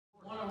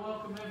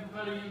welcome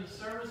everybody in the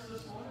service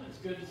this morning. It's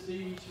good to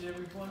see each and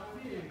every one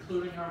of you,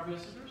 including our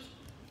visitors.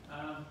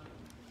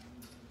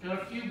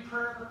 Got a few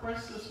prayer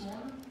requests this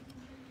morning,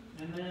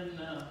 and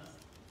then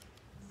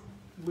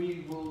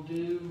we will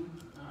do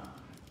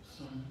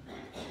some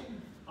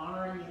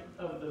honoring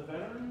of the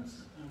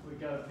veterans. We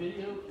got a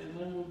video, and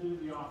then we'll do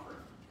the offering.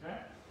 Okay.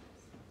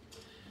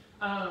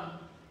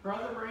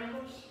 Brother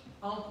Randall's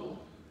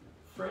uncle,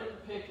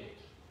 Fred Pickett,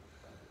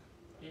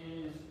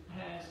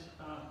 has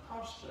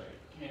prostate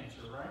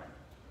cancer, right?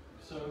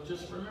 So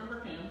just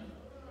remember him.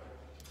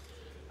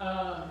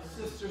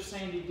 Sister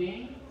Sandy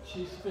Dean,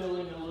 she's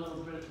feeling a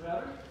little bit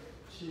better.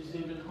 She's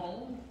even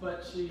home,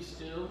 but she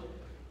still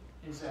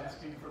is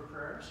asking for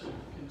prayer, so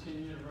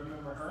continue to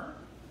remember her.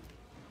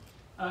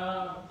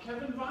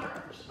 Kevin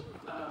Byers,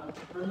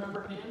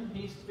 remember him.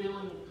 He's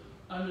feeling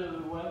under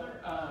the weather.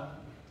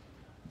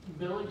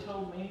 Billy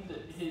told me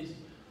that his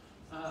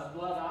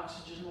blood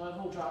oxygen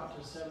level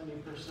dropped to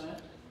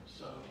 70%,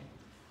 so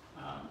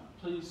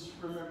please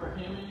remember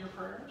him in your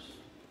prayers.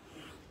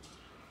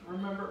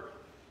 Remember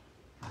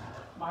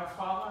my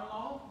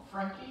father-in-law,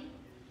 Frankie.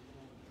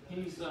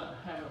 He's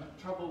having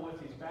trouble with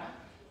his back.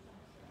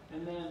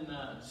 And then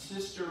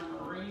Sister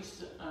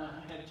Maurice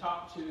had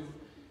talked to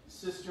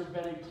Sister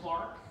Betty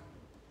Clark,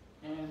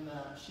 and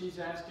she's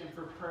asking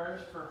for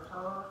prayers for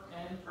her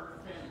and for her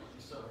family.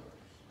 So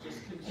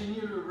just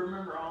continue to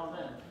remember all of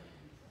them.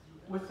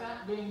 With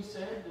that being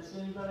said, does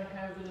anybody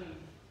have any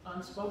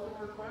unspoken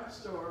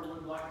requests or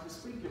would like to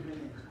speak of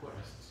any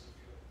requests?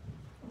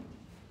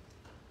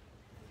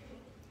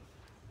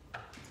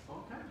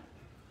 Okay.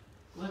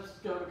 Let's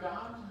go to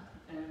God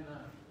and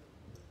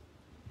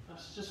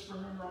let's just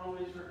remember all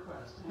these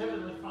requests.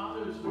 Heavenly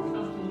Father, as we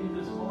come to you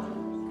this morning,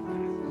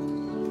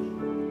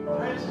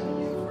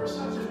 praising you for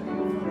such a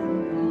beautiful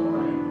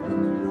morning.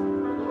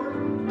 Lord,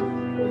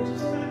 we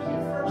just thank you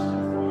first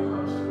and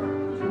foremost for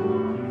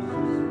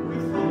we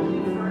thank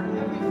you for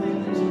everything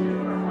that you do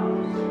in our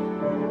lives.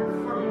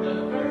 From the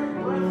very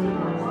breath in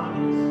our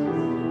bodies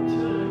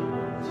to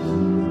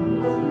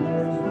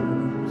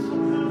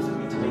sometimes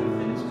we take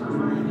things for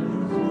granted.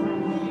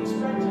 We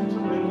expect him to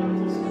wake up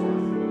this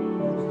morning.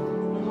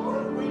 But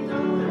Lord, we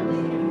know that we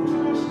can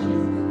trust you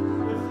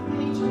with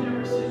each and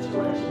every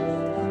situation,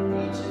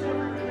 each and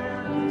every care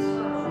and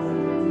concern.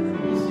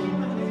 You've seen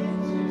the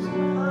hands, you've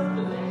heard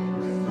the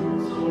names.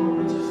 So Lord,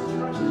 we just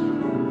trust you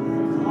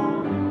with all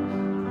things.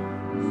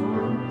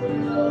 Lord, we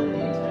know the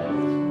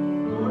details.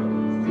 Lord, we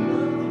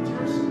know that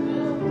you're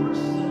still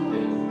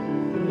pursuing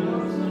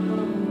those of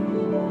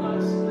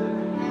us that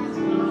has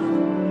not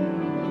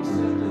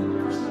accepted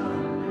your Son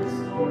as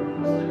Lord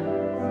and Savior.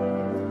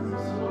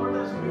 So Lord,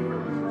 as we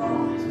remember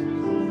all these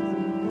people,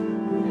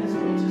 as we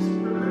just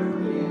remember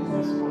you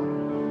this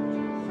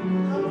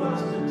morning, help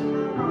us to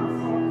turn our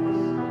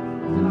focus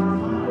and our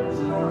minds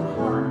and our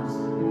hearts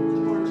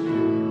towards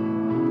you.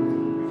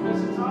 Because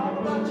it's all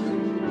about you,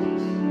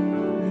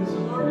 Jesus. So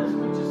Lord, as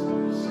we just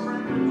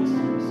surrender this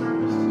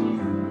service to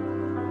you,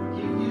 we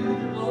give you the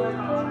glory,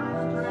 honor,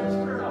 and praise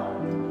for it all.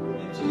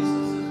 In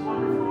Jesus'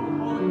 wonderful and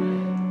holy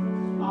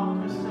name, all of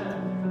us said,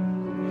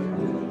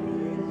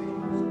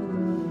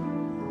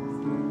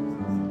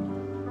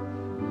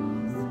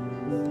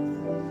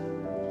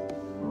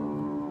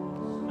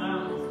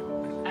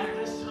 at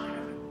this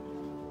time,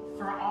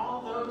 for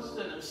all those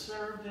that have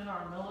served in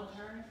our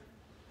military,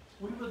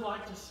 we would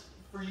like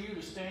for you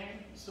to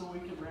stand so we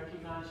can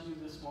recognize you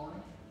this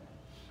morning.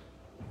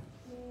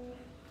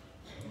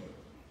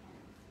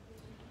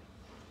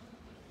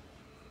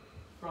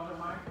 Brother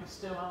Mike is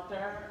still out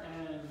there,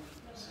 and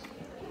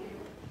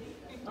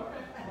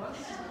okay, well,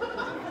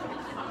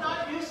 I'm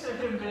not used to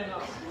him being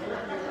up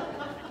there.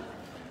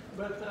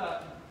 But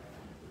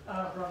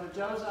Brother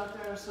Joe's out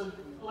there, so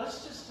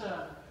let's just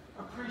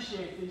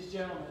appreciate these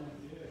gentlemen.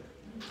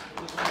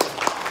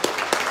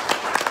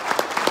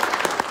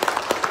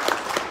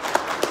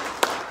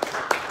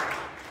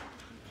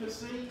 Because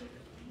see,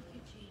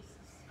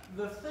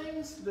 the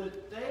things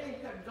that they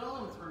have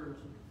gone through,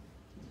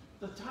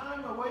 the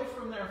time away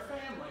from their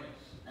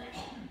families,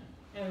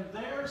 and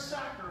their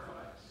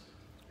sacrifice,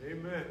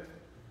 Amen.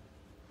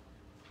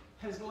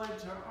 has led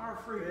to our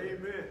freedom.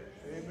 Amen.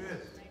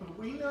 Amen. But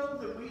we know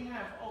that we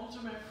have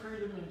ultimate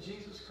freedom in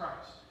Jesus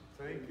Christ.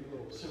 Thank you,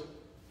 Lord. So,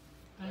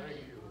 thank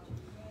you.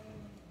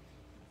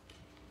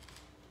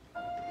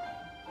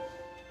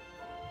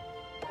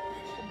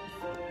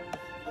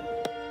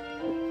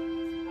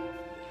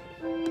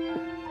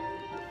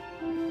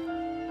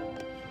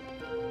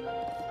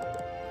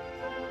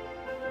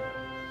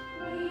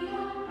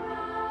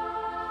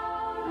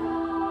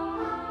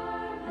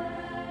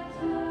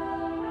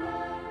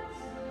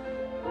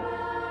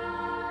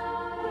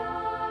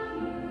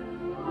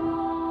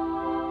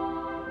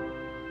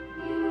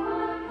 You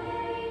are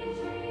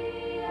patriot.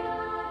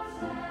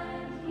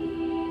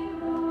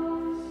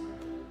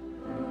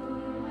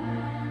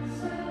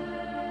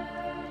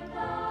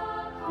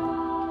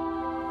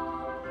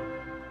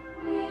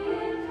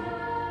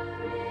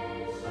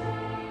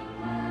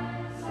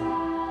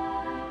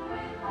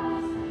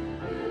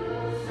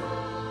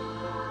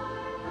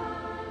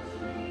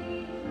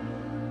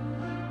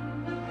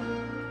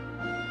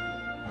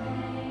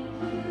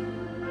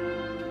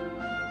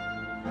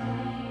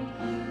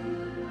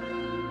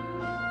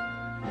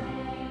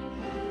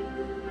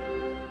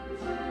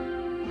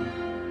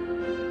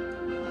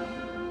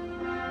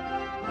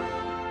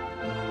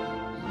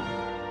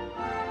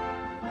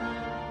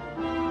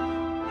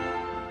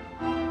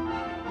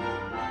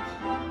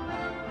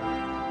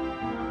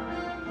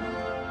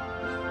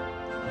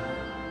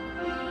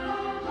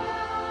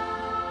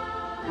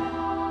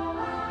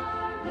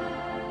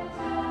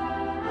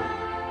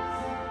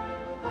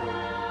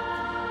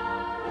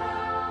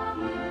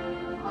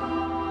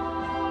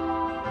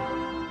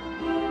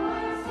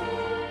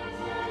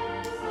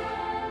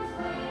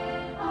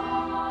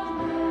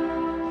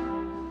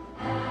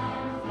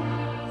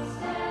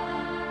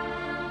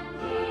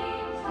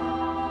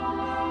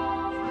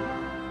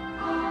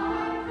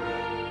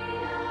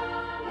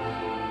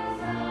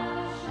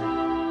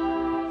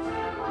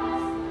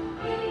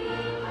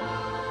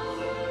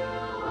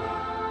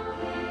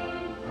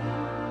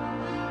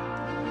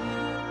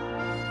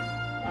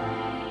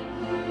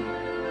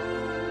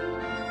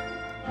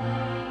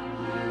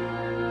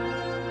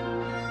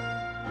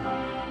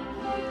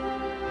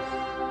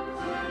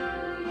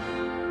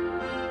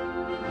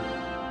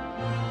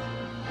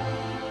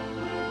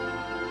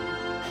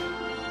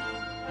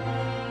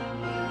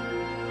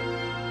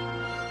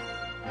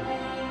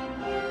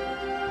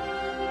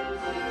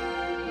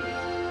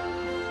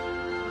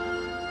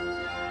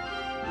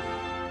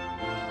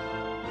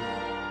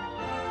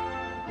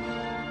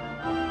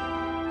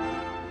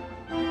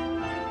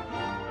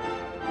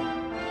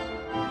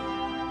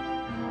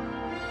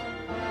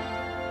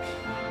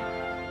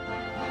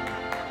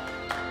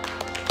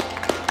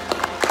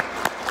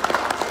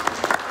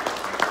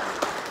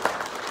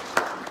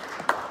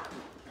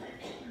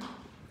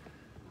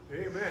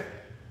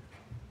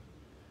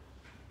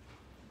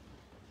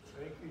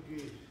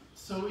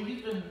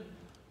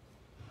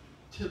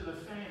 to the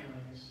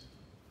families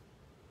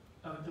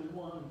of the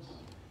ones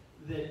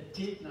that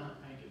did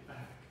not make it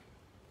back.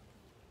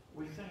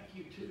 We thank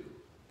you too.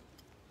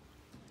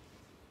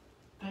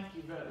 Thank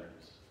you,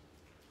 veterans.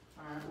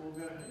 All right, we'll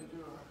go ahead and do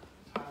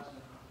our tithes and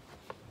offerings.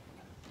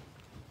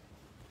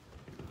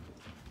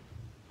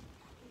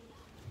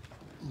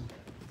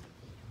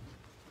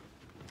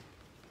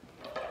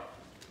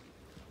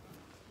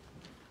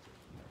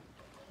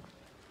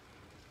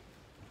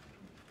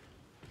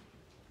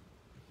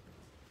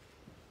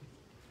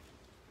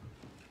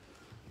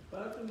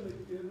 Father, we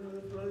give you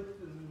the place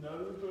and no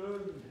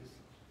burdens.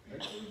 I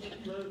give the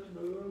place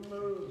more and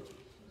more.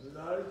 And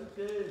I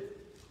say,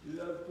 you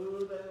have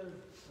food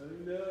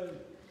and learn.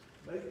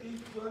 Make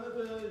each one of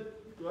us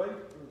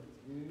grateful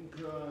in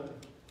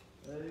Christ.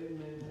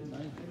 Amen.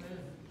 Amen.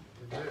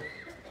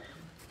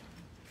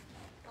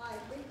 All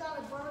right, we've got a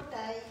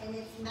birthday, and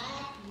it's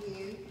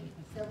Matthew.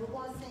 So we're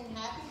going to sing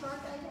happy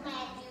birthday to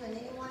Matthew and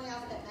anyone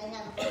else that may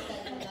have a birthday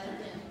in November.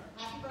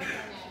 Happy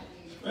birthday, Matthew.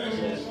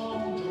 Special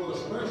song to a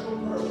special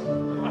person.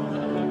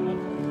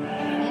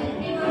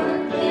 Happy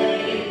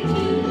birthday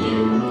to you.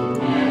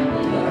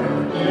 Happy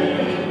birthday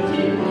to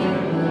you.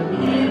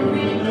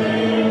 Every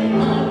day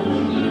of the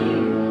year.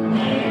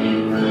 May you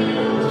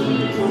feel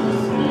Jesus'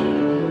 sweet.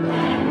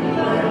 Happy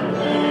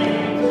birthday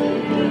to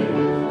you.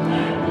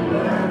 Happy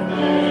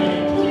birthday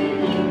to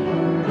you.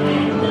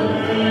 And the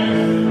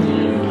best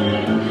you can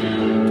do.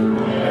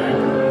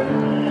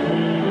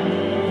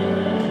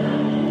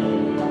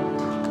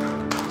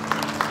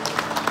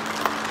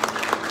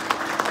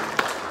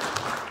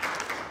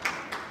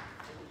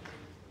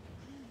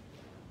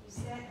 You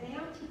sat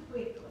down too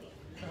quickly.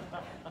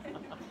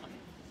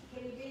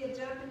 Can you be a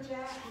jumping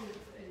jack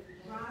and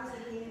rise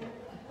again?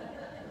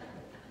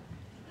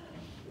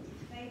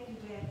 Thank you,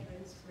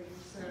 veterans, for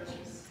your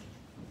service.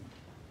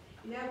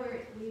 You know,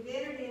 we've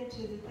entered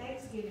into the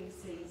Thanksgiving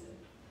season,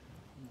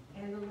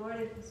 and the Lord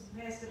has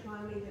impressed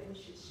upon me that we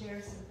should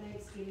share some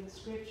Thanksgiving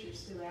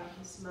scriptures throughout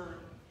this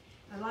month.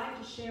 I'd like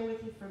to share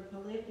with you from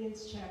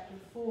Philippians chapter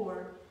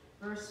 4,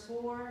 verse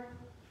 4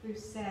 through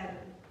 7.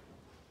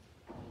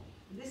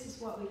 This is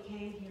what we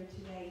came here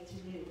today to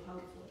do,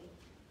 hopefully.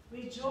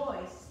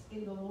 Rejoice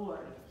in the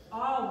Lord,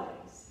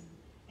 always.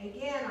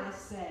 Again I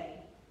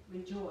say,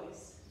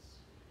 rejoice.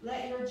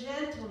 Let your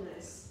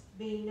gentleness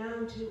be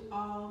known to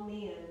all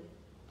men.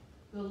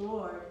 The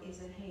Lord is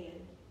at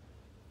hand.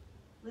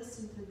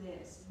 Listen to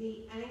this.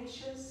 Be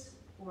anxious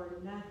for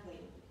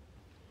nothing,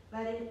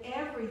 but in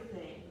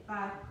everything,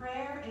 by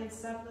prayer and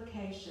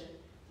supplication,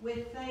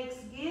 with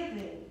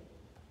thanksgiving,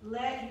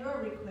 let your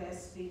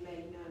requests be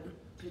made known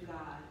to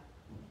God.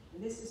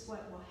 And this is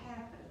what will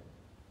happen.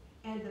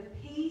 And the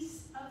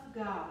peace of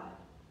God,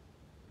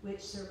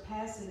 which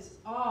surpasses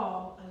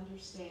all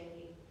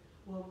understanding,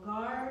 will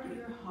guard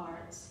your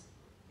hearts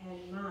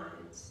and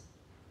minds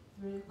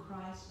through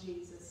Christ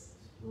Jesus.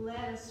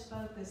 Let us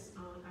focus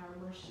on our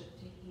worship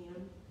to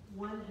Him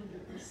 100%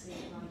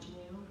 right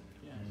now.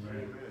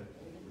 Amen.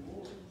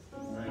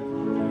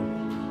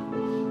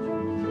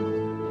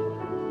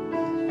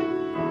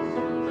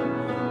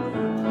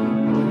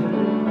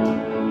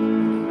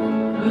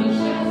 We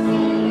shall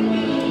see the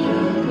King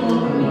of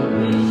glory.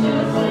 We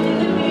shall see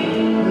the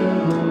King.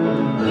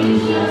 We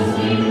shall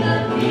see the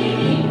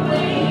King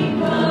when He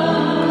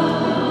comes.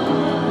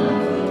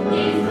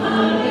 His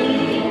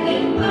coming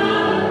in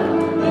power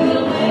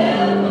will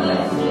help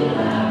us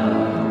now.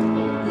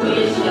 We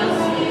shall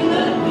see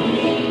the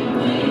King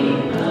when He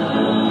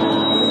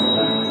comes.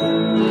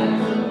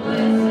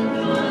 There's a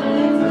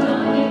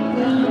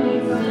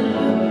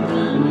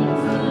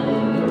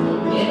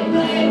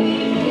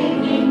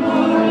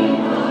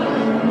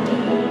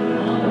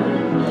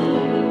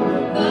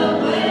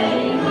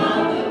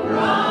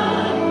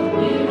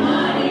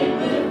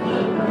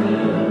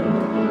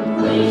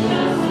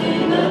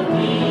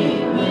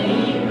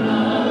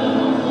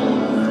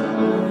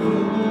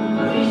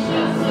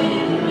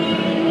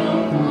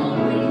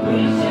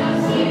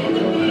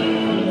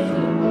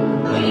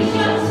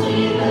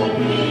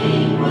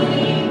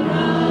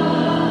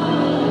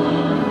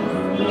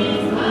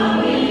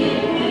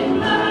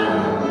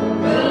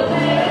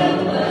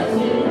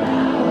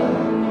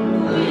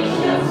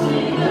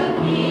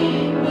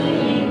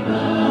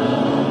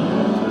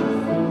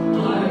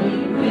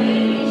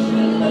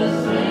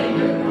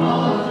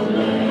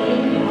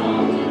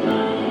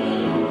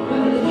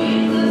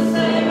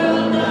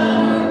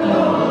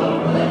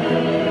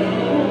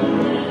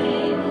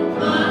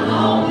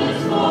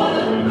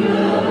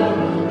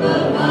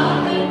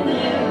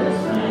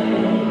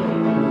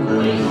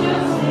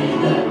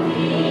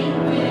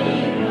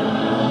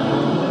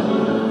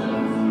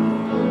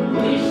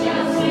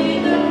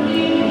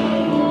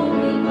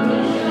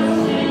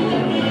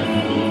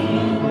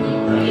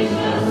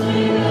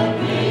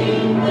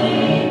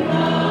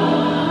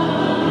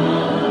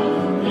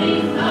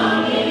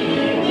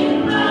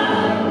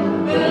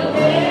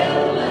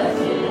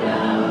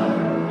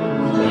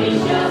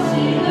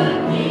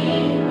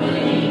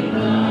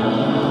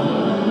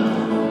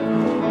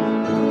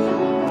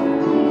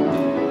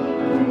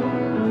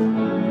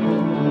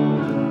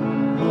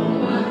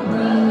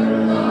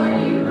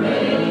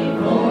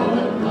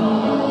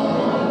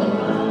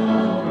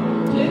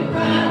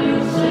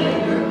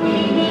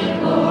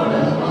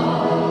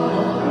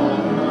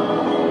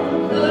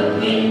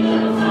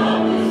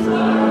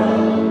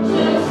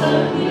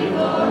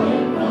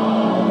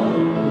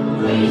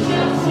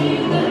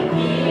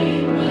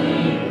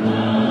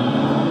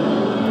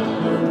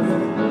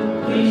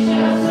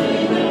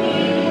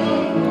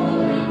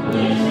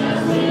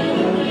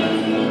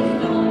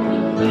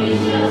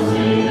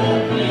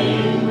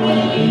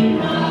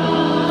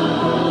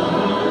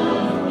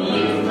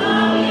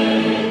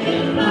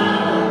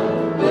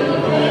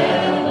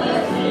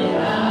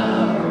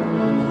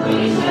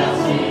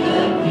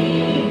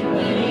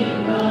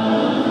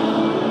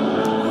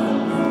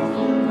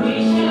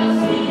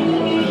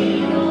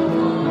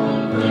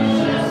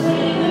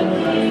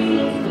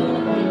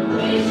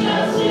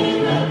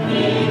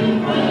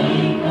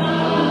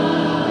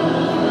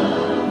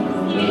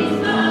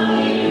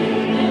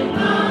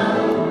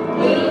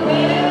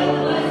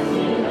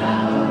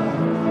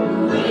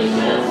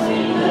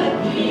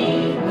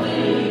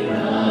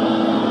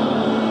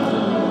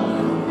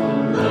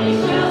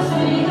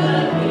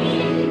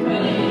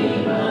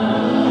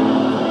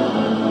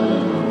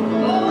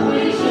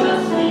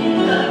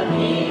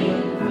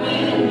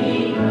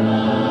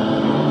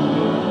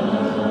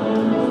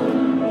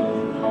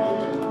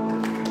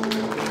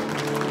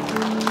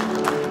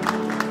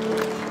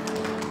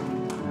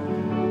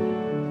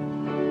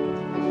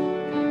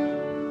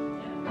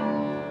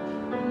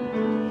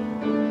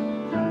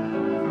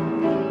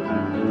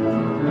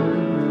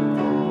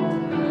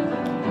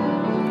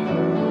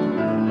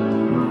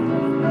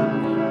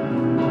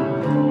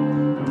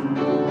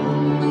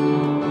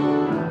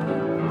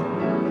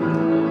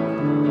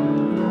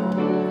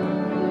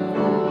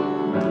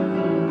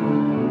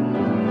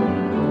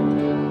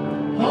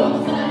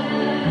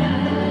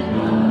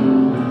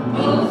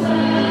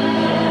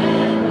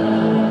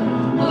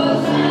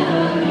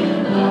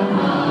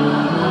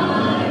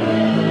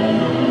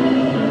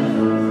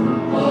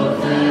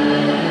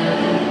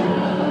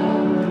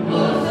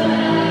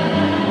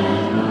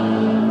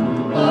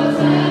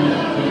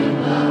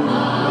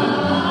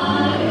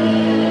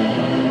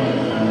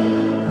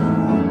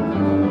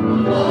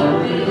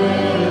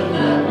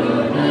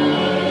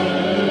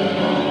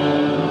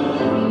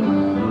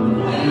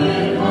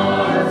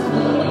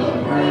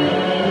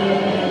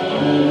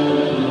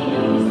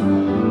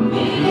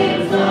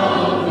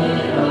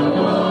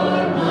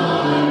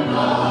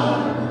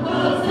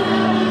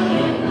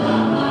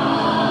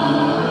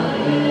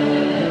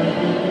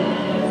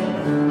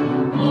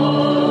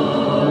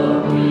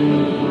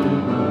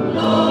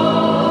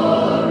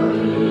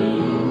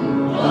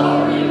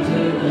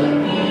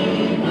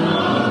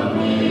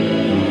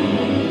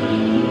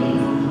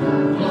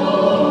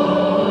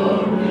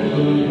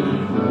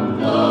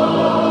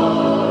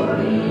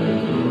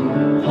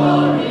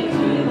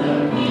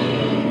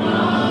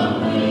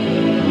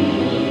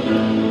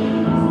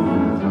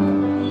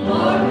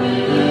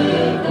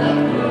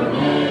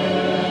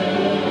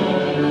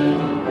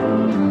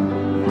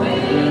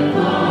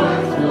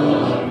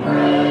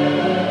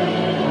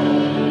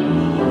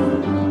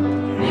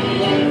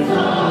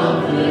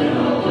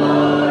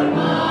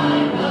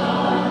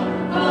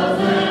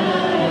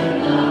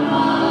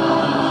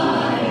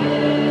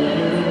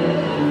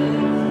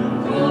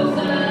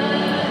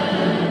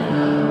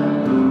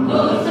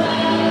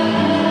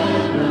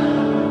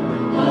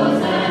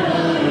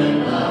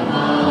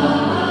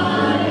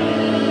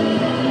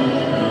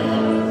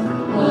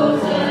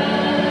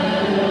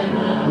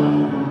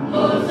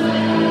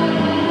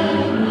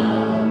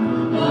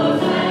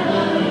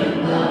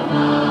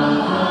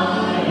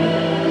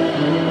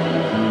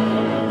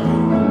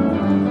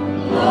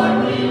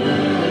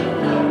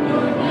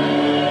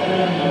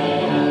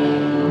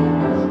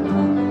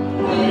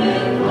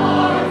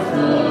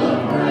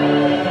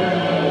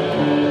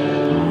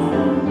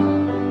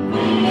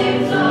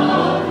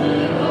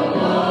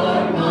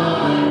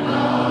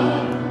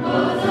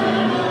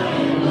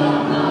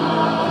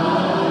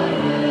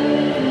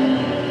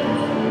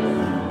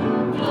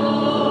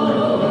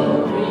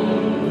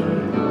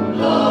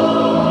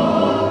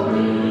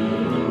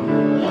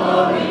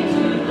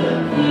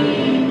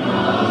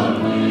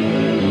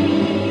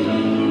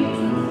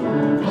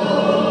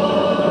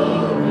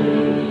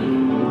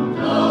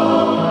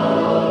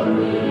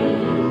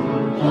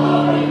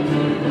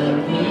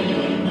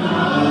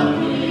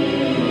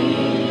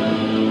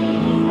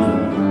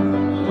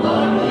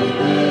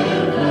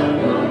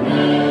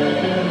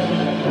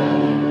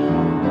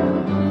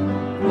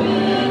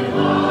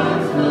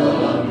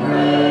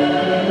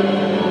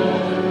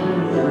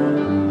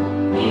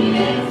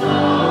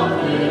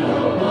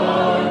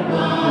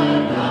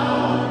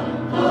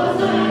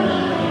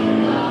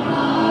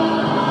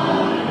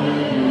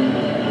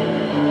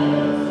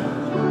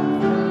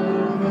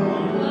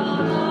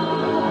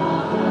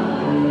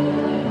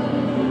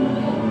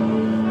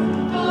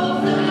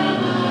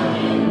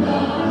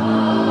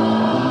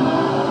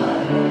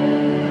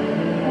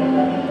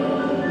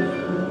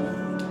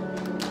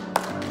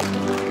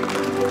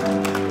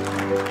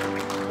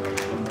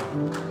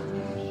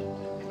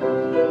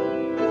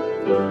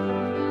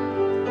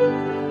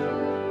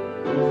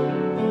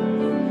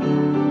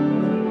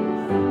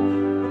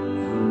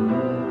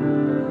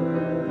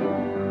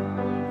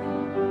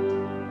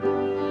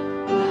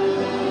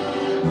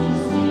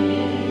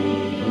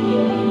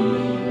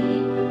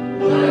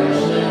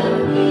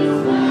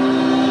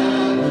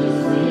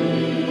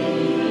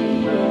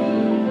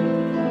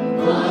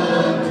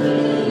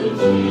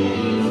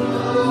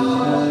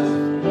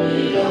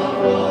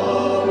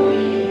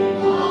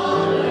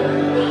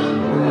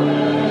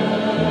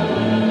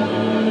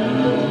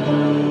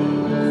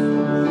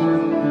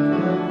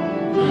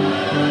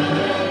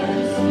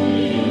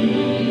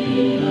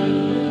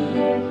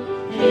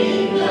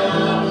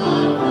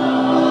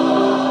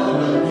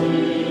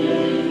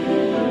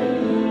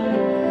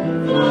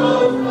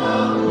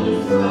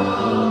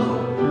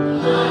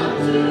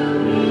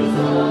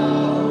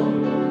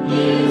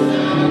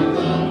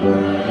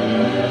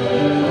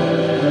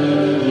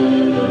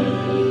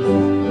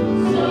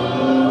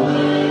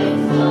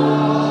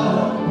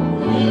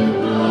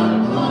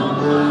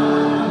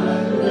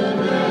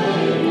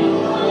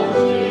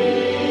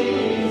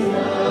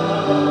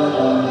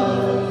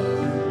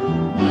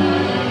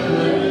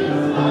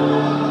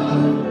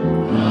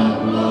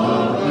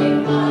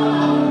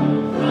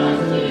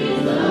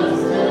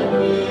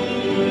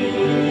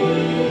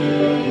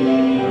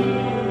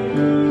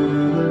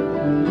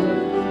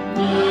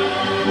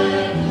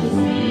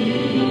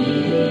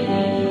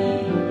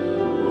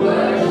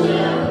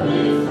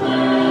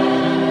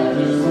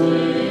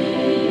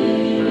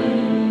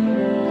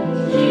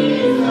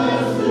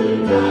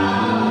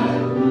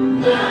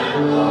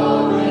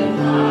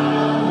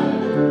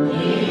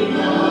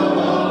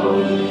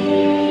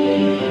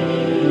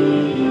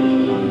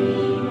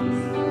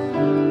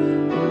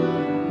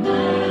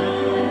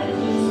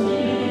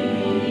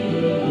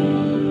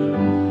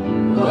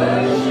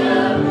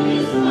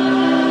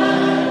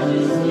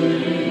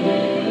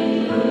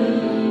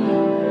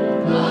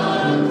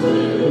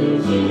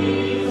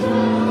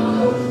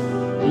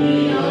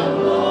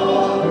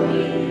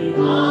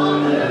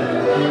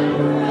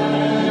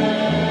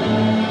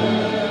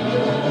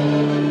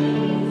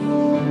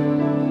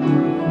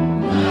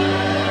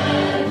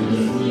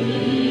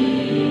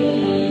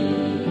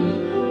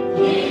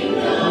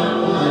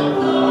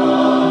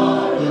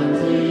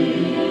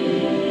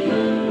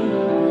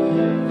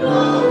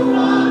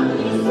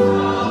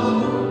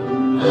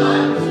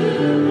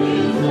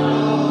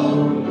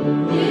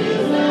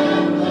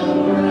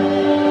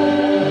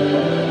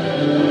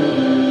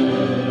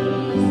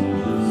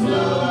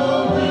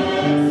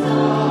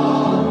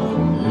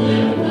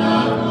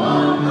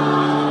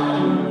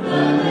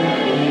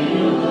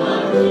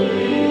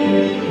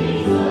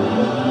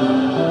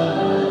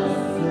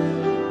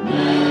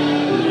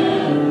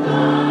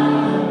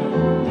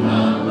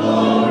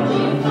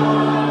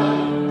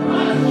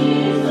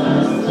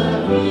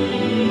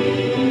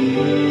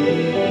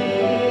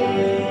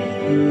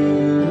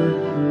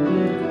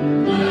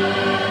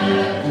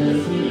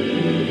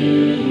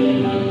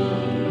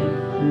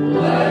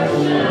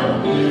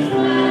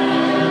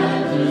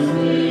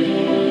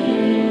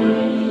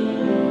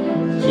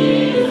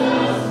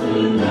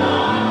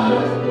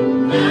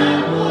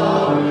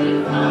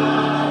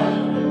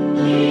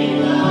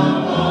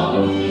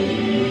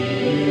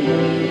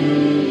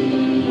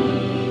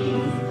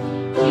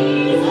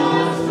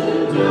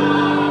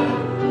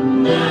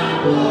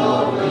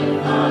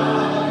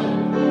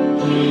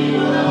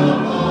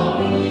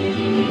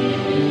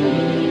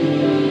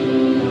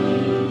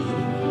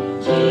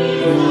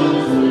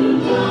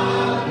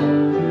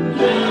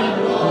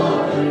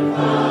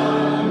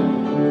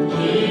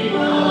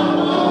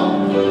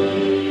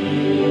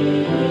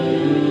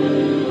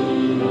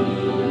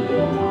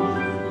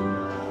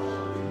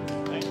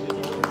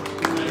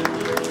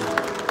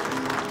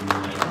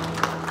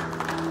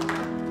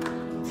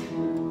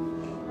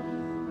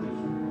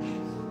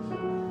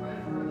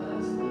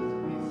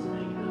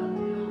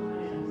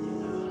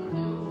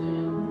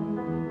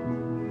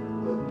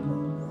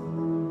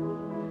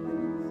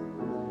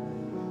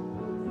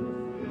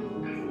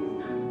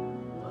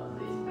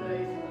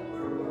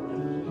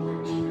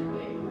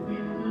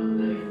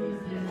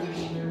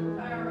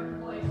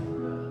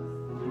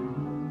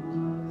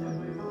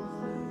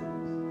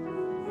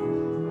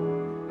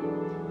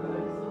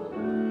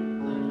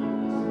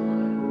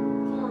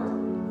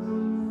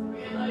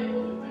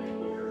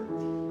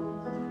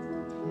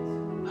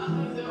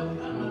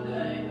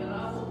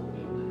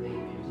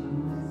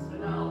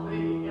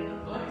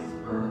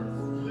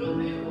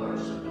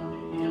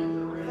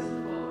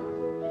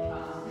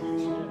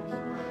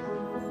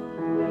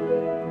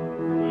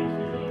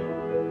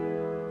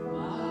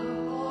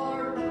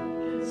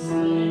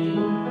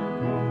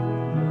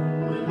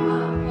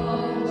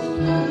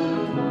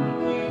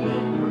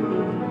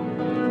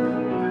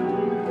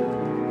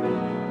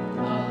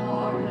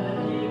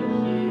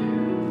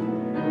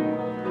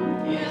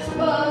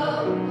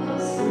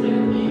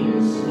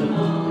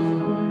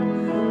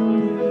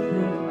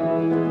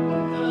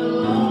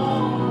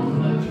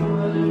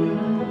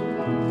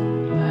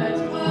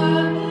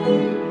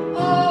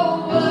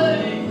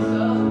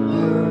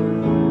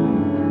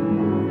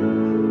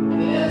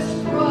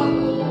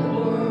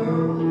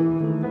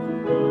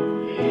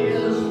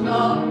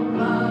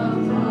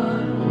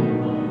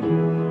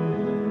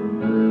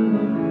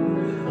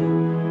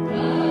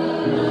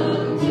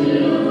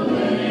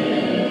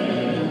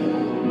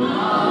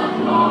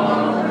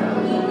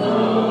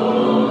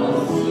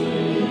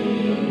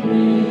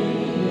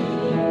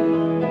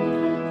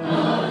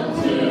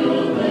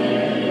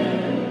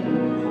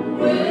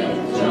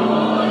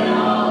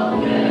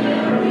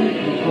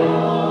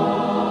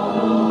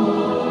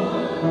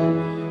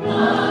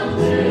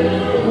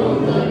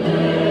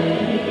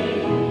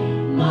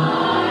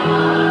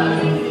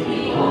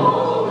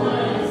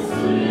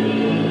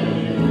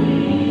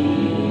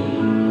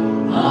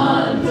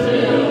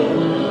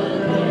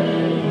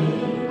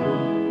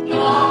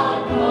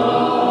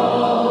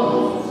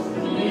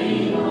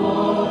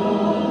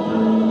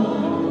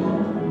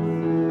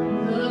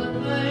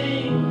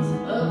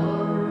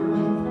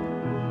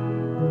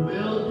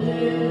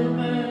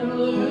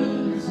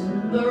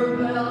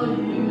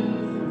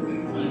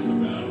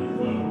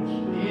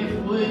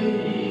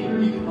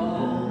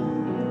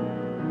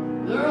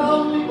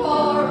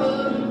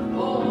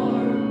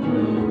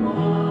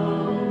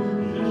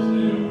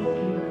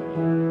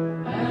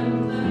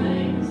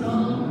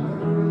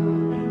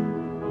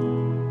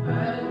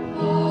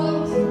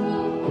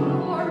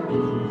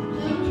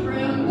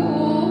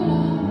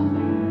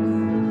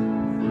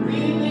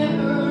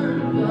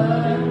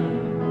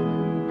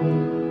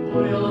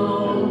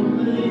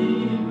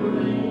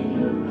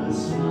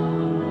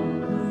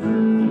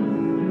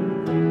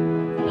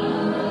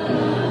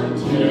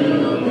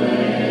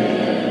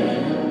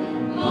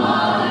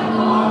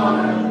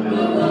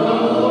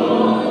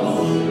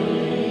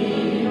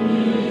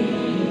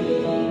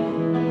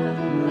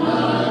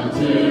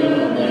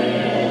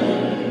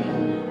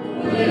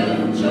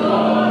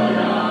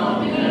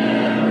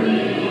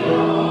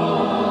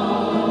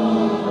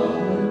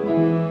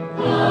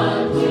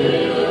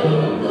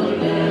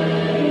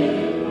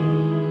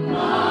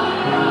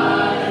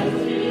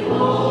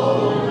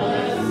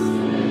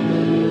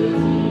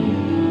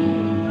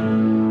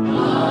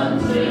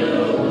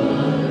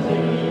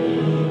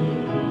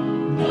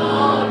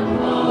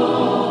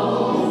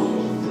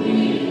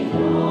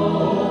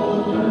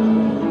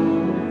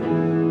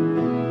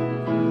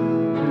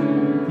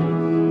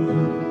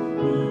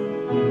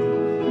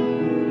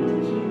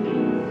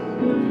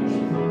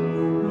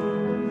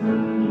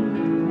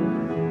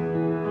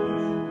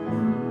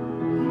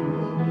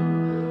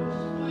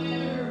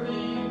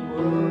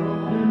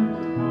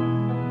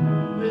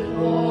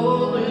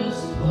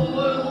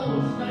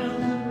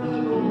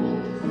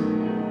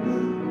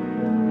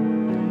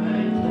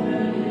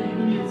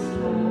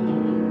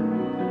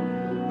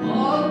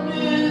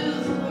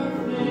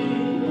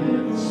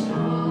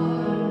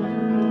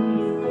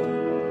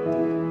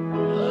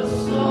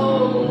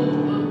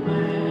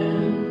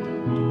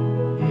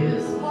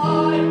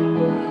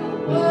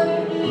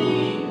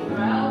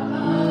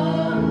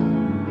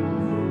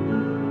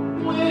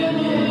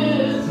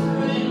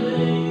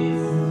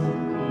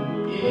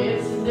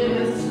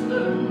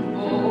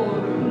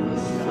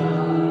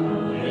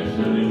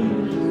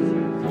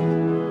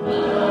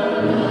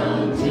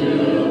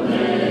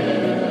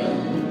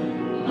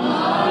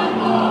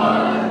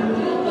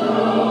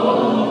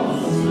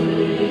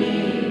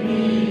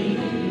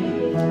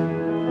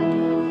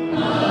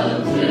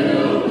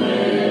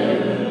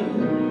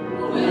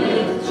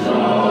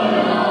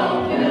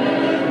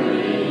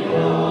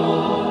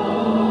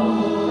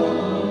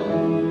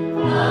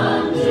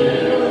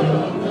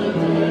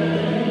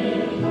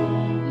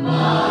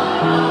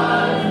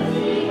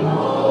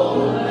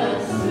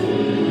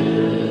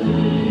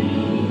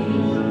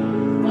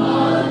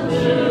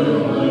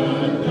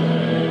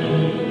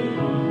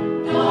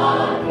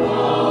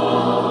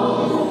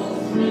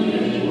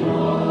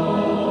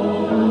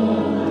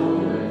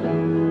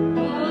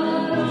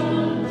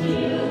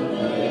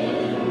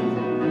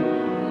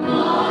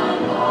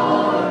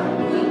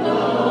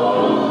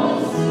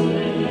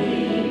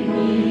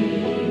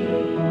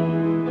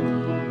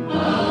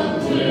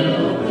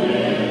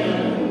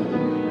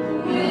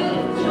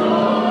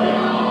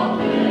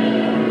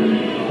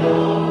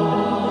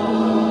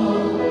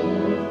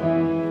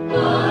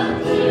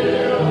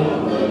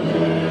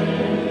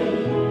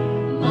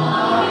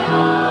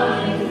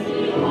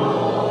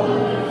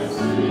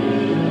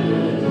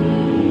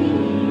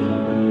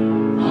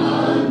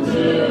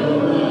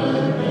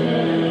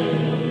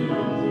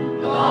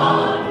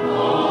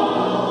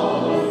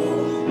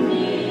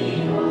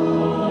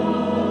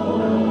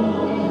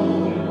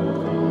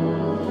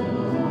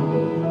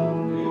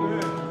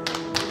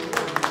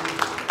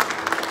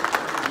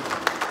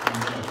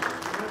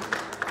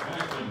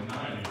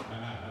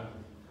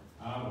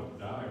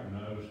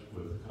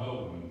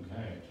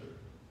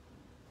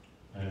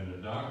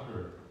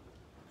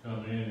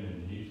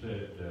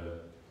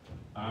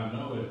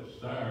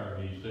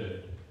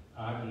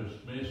I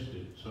just missed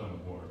it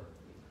somewhere.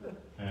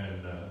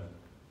 And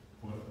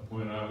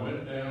when I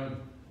went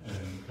down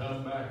and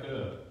come back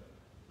up,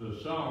 the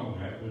song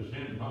that was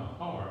in my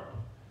heart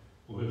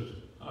was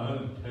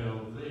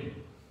Until Then.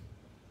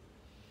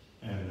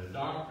 And the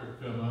doctor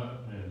come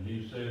up and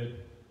he said,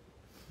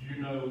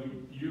 you know,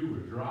 you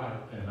was right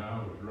and I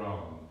was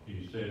wrong.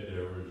 He said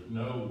there was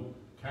no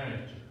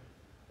cancer.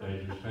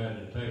 They just had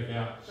to take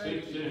out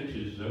 6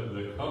 inches of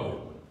the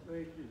colon.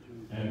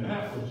 And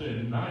that was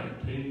in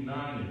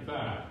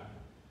 1995.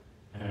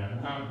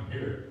 And I'm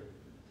here.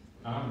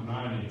 I'm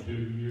 92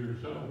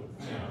 years old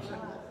now.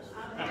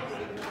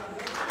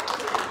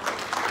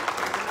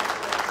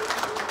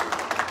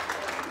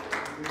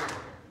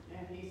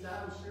 And he said,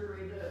 I'm sure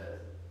he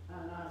does.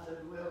 And I said,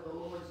 well, the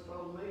Lord's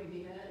told me he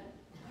hadn't.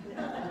 He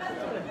come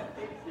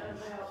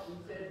out and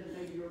said to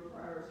me, your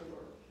prayers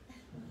work.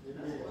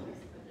 That's what he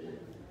said.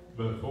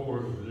 Before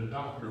the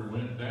doctor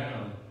went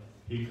down,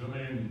 he come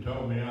in and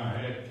told me I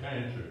had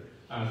cancer.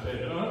 I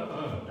said,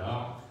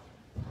 Doc,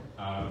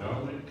 I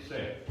don't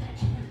accept.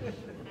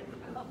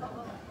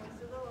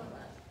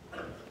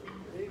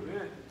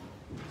 Amen.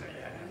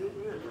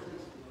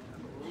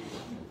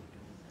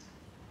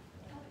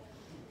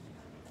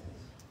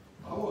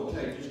 I want to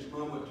take just a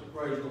moment to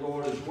praise the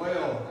Lord as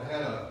well. I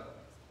had an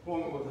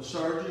appointment with a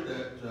surgeon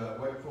at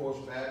Wake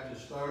Forest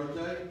Baptist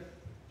Thursday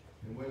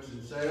in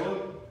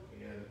Winston-Salem,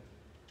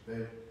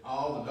 and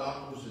all the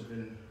doctors have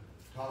been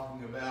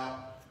talking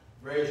about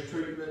various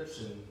treatments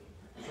and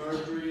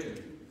surgery, and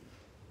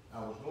I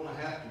was going to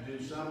have to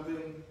do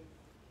something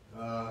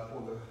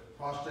for the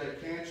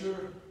prostate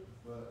cancer,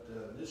 but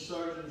this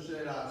surgeon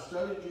said, I've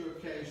studied your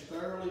case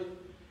thoroughly,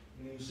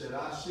 and he said,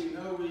 I see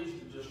no reason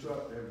to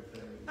disrupt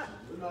everything. He said,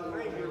 we're not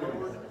going to do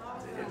anything.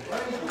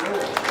 Praise the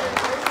Lord.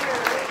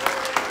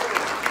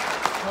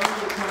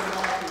 COVID came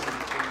back in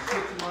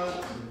 6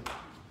 months, and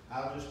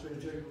I've just been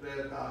tickled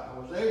that I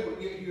was able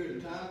to get here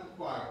in time for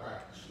choir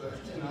practice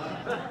Thursday night,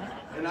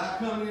 and I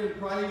come in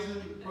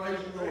praising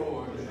the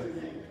Lord.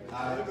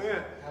 I've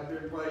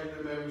been praising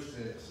Him ever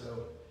since. So,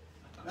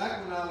 back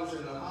when I was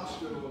in the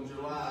hospital in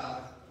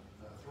July,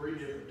 3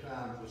 different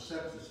times with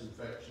sepsis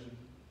infection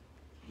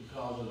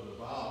because of the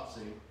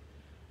biopsy,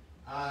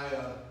 I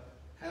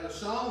had a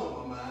song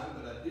on my mind,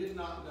 but I did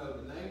not know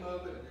the name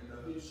of it, didn't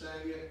know who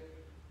sang it,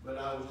 but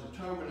I was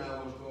determined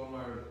I was going to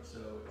learn it. So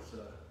it's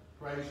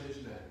praise His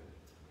name.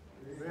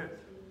 Amen.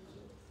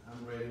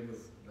 I'm ready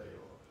with they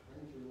are.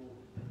 Thank you, Lord.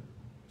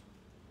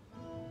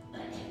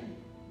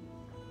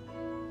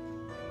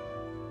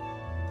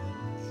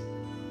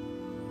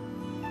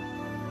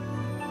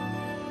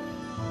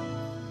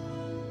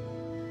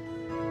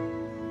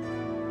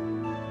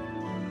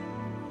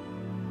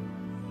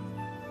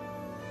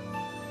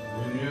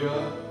 When you're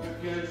up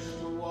against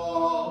the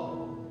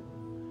wall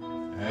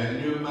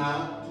and your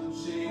mountain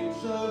seems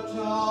so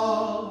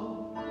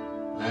tall,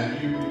 and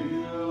you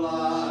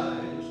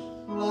realize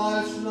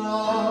life's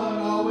not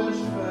always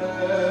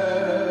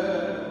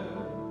fair,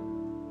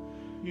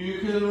 you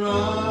can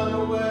run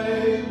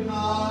away and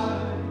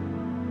hide,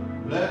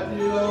 let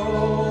the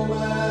old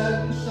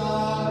man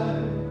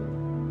decide,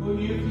 or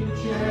you can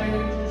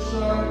change your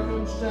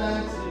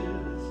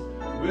circumstances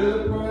with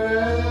a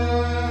prayer.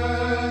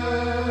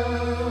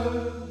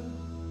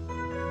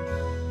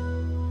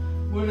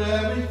 When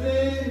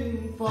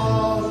everything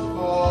falls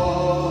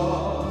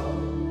apart,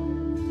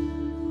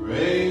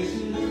 praise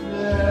His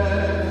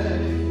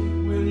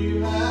name. When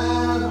you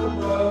have a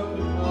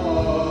broken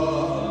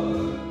heart,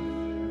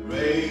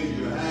 raise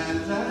your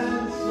hands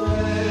and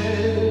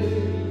say,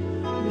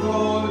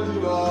 Lord,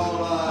 you're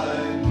all I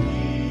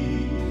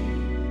need.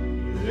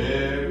 You're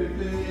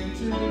everything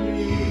to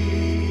me,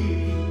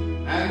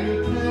 and you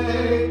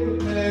take the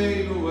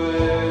pain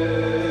away.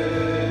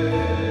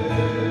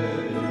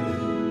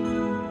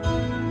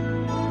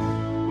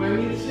 When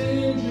it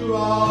seems you're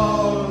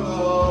all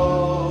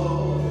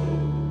alone,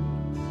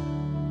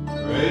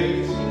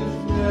 praise His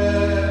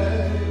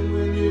name.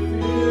 When you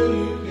feel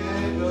you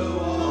can't go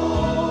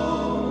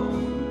on,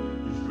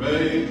 just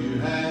raise your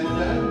hand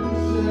and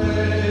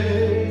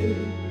say,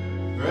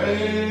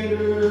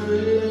 greater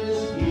is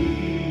He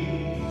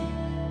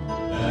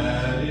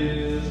that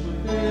is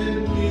within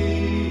me.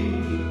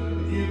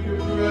 You can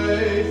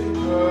praise the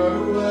word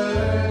away.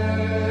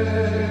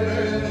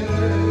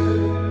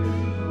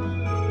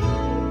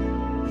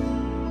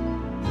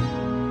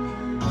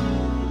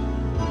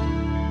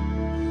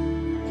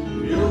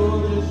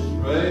 You'll just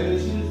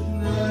praise His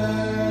name.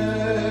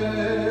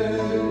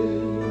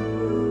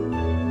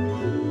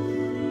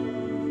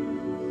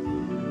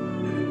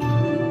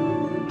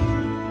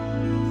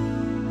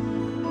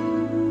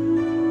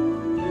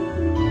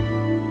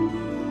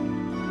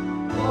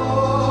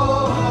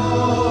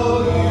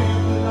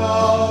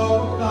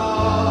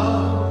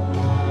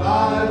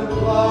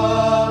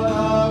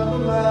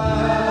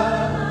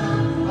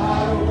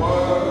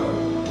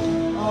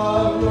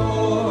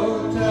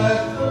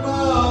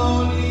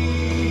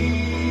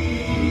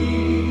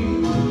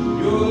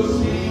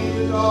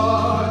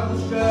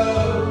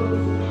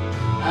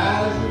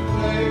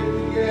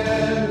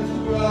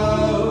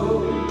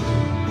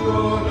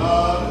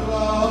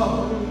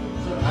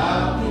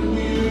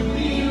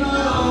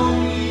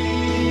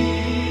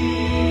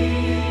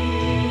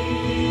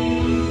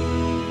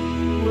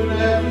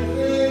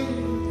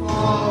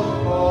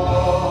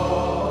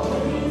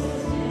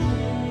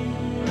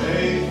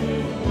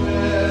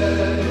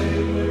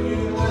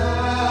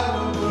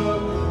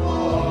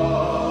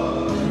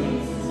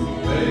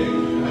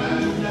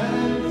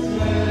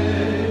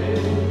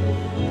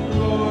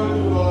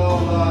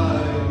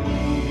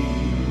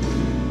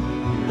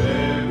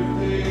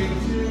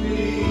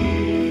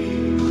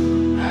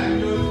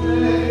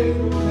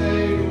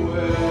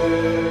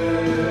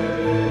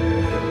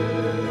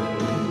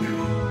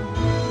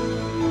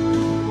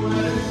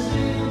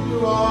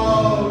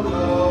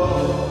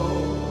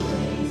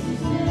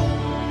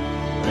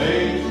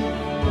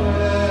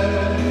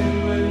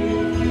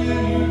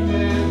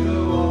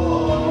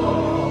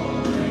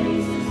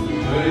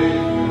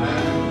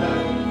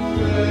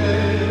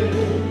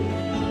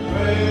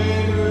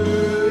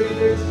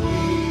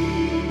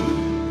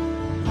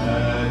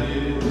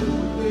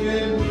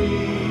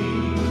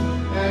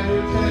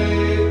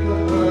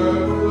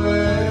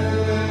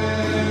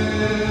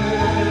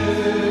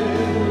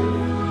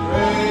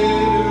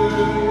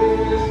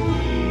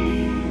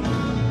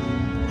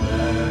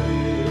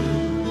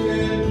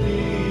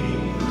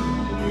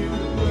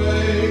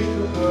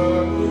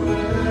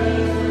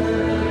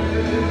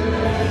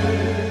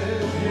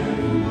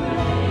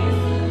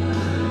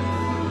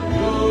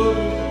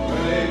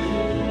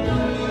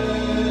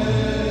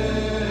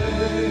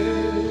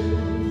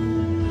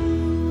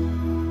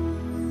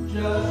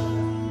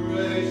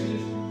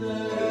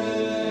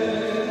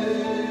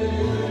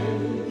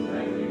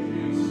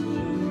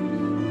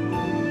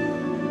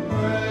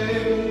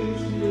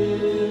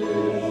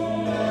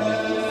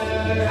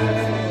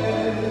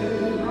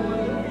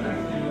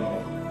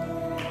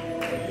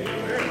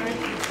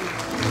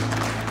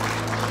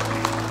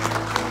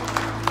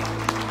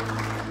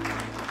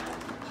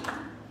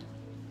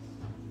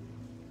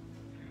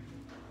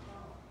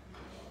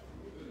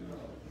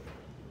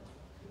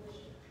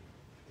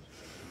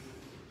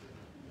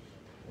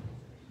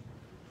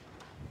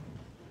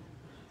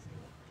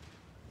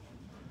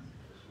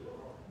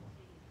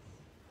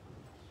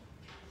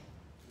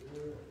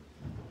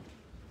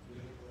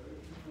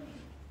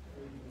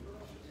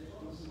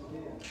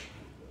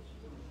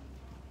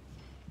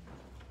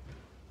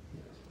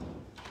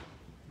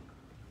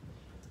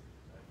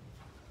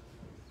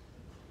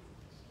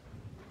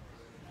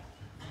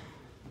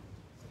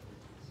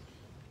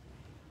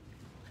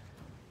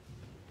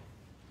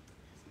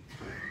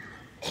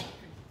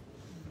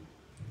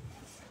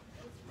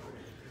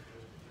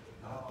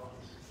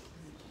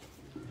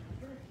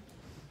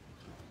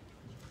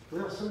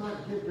 let somebody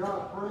give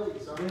God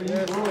praise. I mean,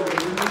 Yes, He's Lord. worthy,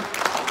 isn't he?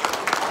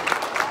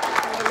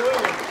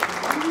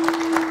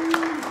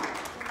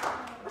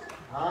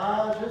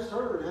 I just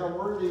heard how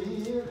worthy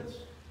He is.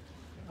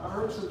 I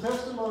heard some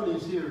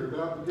testimonies here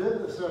about the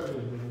goodness of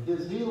Him and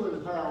His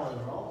healing power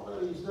and all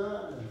that He's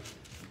done. And,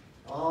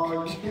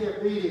 oh, you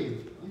can't beat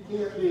Him. You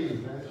can't beat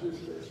Him.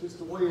 That's just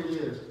the way it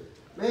is.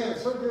 Man,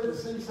 it's so good to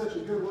see such a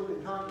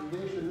good-looking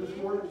congregation this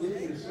morning. Give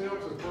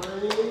yourselves a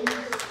praise.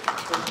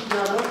 But you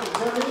got up and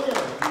come in. You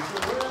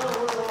said, well,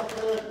 what about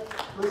that?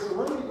 Listen,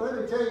 let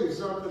me tell you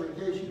something in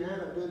case you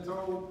haven't been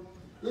told.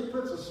 It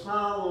puts a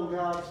smile on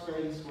God's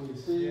face when He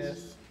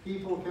sees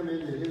people come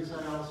into His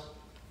house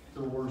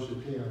to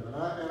worship Him. And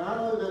I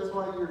know that's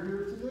what you're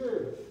here to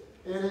do.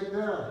 And it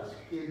does.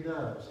 It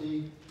does.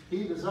 He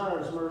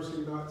desires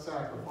mercy, not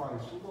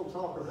sacrifice. We're going to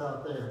talk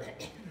about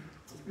that.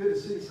 It's good to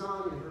see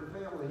Sonia and her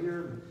family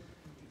here.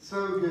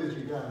 So good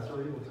you guys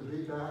are able to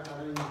be back.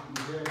 I know you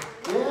did.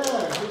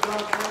 Yeah, good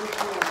God praise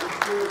for them. It's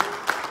good.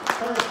 The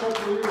past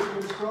couple of years have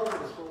been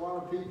struggles for a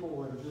lot of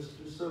people, and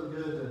just so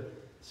good to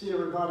see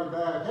everybody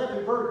back.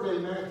 Happy birthday,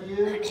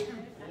 Matthew.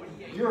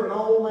 You're an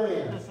old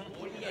man.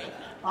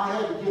 I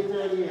had to get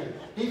that in.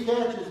 He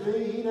catches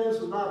me. He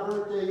knows when my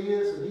birthday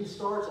is, and he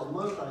starts a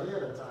month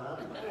ahead of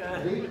time.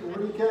 And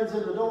when he comes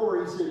in the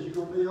door, he says, "You're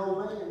going to be old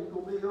man. You're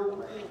going to be old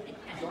man."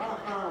 So I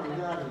finally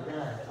got him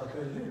back.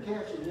 Okay, you're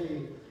catching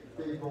me,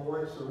 big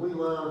boy. So we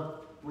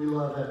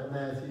love that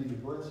Matthew.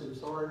 Bless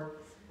his heart.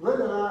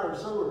 Linda and I are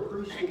so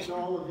appreciative to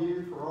all of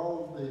you for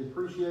all the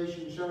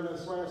appreciation shown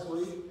us last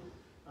week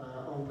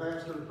on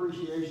Pastor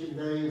Appreciation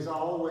Day. As I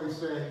always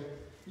say,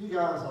 you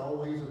guys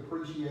always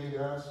appreciate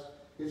us.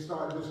 It's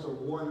not just a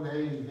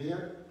one-day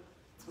event,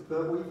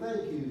 but we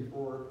thank you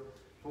for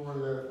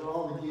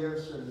all the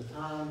gifts and the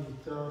time you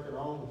took and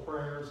all the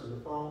prayers and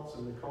the thoughts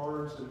and the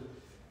cards.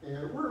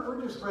 And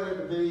we're just glad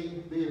to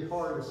be a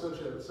part of such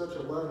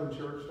a loving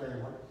church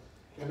family.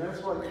 And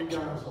that's what you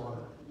guys are.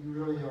 You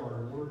really are.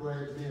 And we're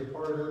glad to be a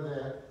part of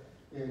that.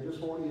 And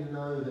just want you to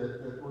know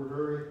that we're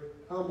very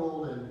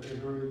humbled and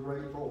very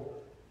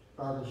grateful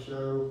by the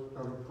show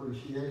of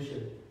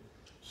appreciation.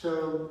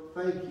 So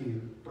thank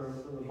you from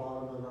the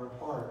bottom of our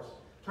hearts.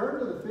 Turn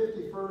to the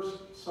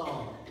 51st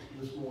Psalm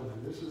this morning.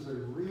 This is a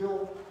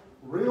real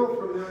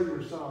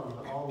familiar psalm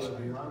to all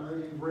of you. I know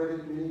you've read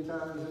it many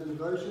times in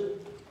devotion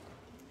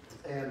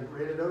and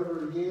read it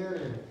over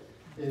again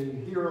and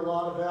you hear a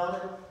lot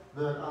about it.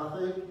 But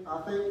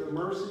I think the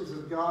mercies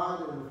of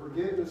God and the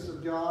forgiveness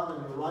of God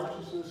and the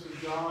righteousness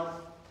of God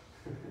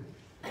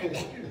and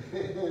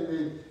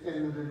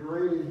the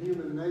degraded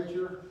human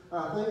nature,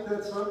 I think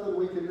that's something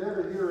we can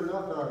never hear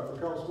enough of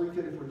because we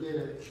can forget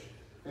it.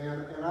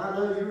 And I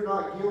know you're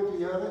not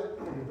guilty of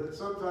it, but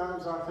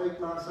sometimes I take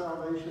my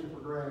salvation for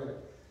granted.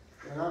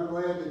 And I'm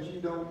glad that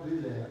you don't do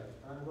that.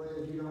 I'm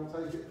glad you don't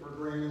take it for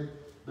granted,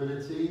 but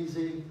it's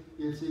easy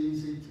to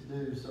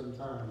do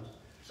sometimes.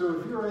 So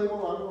if you're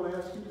able, I'm going to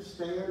ask you to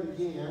stand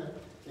again.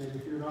 And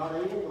if you're not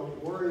able,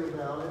 don't worry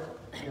about it.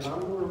 And I'm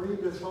going to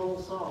read this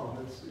whole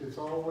psalm. It's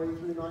all the way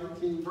through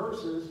 19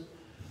 verses,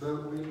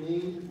 but we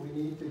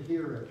need to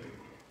hear it.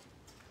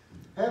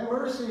 Have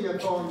mercy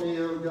upon me,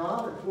 O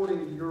God,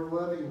 according to your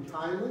loving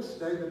kindness,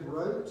 David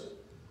wrote.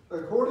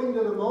 According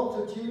to the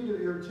multitude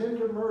of your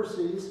tender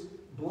mercies,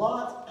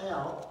 blot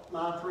out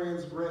my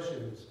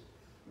transgressions.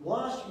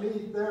 Wash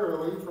me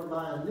thoroughly from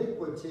my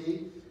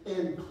iniquity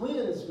and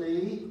cleanse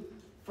me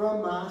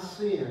from my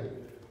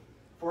sin.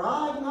 For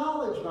I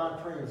acknowledge my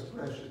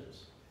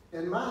transgressions,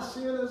 and my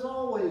sin is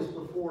always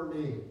before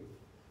me.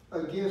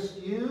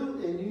 Against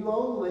you and you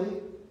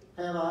only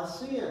have I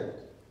sinned,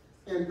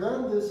 and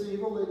done this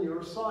evil in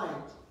your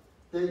sight,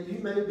 that you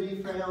may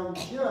be found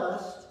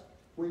just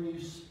when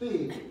you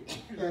speak,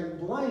 and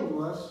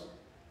blameless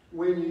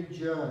when you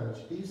judge.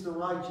 He's the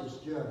righteous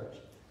judge.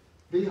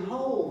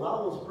 Behold,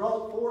 I was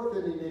brought forth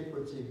in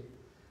iniquity,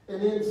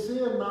 and in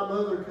sin my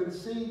mother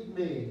conceived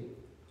me.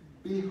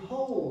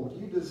 Behold,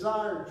 you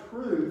desire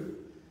truth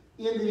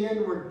in the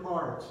inward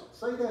parts.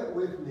 Say that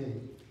with me.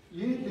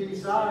 You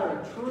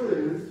desire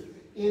truth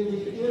in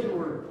the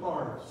inward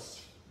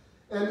parts.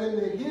 And in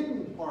the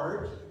hidden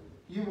part,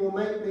 you will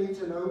make me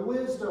to know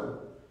wisdom.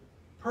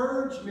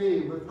 Purge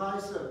me with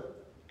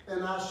hyssop,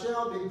 and I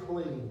shall be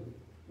clean.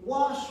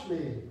 Wash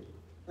me,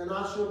 and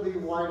I shall be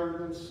whiter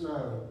than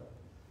snow.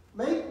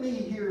 Make me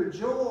hear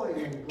joy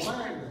and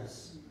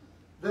gladness,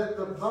 that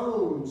the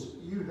bones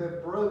you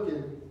have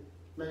broken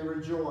may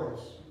rejoice.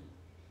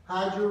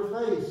 Hide your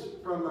face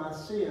from my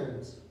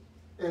sins,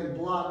 and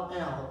blot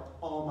out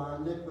all my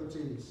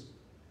iniquities.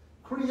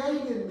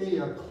 Create in me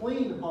a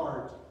clean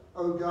heart,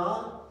 O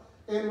God,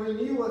 and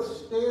renew a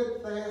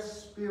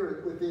steadfast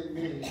spirit within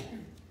me.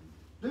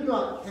 Do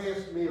not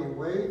cast me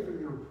away from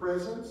your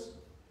presence,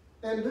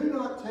 and do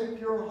not take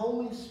your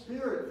Holy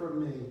Spirit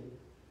from me.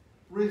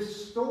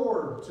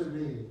 Restore to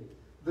me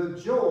the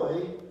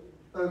joy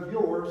of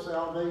your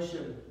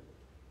salvation,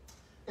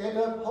 and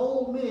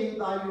uphold me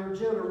by your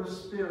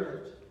generous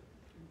spirit.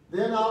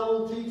 Then I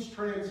will teach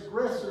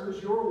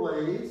transgressors your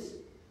ways,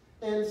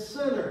 and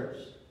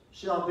sinners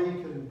shall be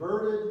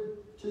converted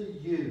to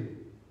you.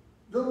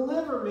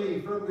 Deliver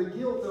me from the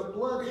guilt of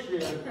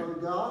bloodshed, O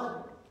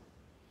God,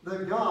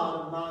 the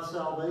God of my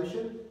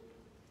salvation,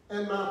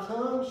 and my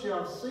tongue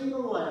shall sing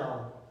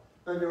aloud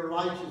of your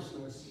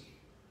righteousness.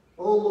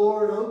 O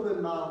Lord,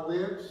 open my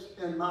lips,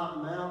 and my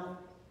mouth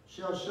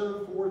shall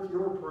show forth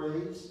your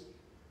praise.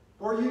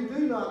 For you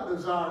do not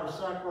desire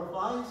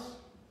sacrifice,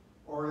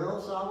 or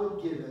else I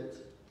would give it.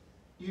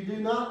 You do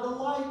not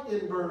delight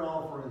in burnt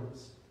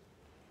offerings.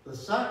 The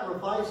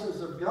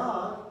sacrifices of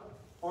God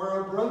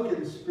are a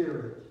broken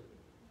spirit,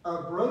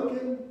 a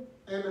broken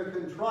and a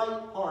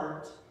contrite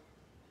heart.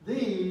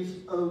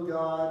 These, O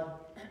God,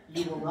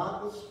 you will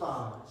not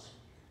despise.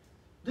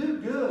 Do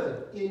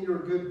good in your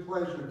good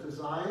pleasure to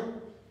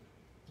Zion.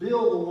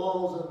 Build the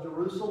walls of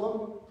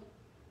Jerusalem.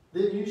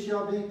 Then you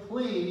shall be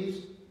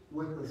pleased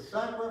with the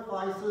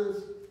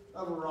sacrifices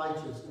of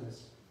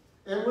righteousness,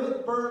 and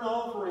with burnt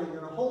offering and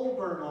whole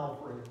burnt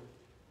offering.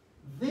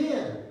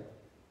 Then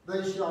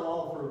they shall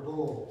offer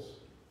bulls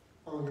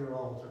on your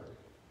altar.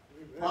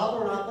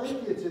 Father, I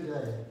thank you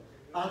today.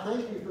 I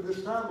thank you for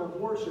this time of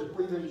worship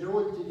we've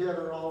enjoyed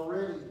together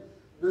already.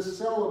 This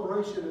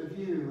celebration of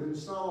you in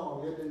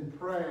song and in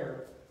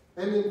prayer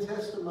and in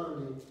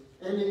testimony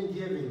and in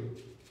giving.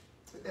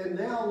 And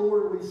now,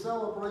 Lord, we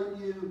celebrate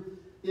you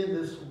in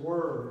this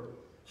word.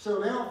 So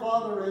now,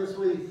 Father, as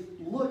we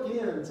look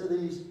into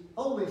these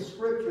holy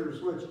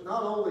scriptures, which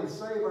not only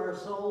save our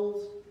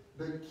souls,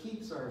 but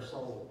keeps our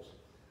souls,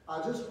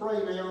 I just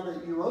pray now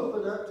that you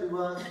open up to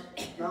us,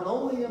 not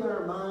only in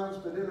our minds,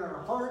 but in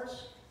our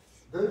hearts,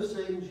 those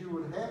things you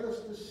would have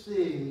us to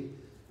see,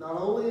 not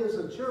only as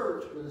a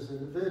church, but as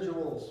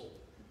individuals,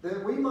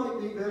 that we might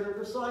be better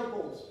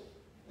disciples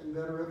and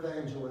better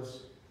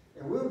evangelists.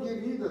 And we'll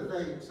give you the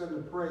thanks and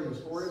the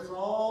praise, for it's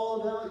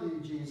all about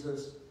you,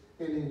 Jesus.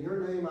 And in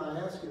your name I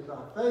ask it by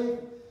faith.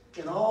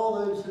 And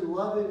all those who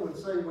love him would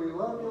say, we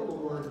love you,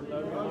 Lord.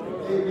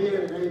 Amen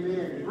and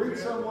amen. Greet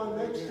someone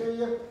next to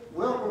you.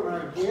 Welcome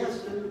our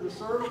guests into the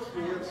service.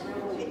 We have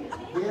several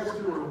guests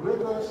who are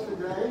with us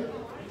today.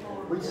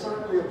 We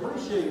certainly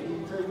appreciate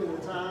you taking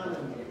the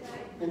time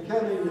and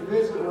coming to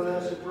visit with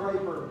us at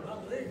Draper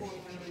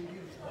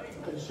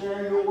and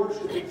share your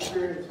worship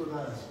experience with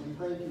us. We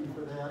thank you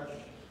for that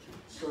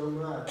so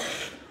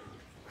much.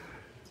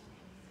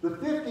 The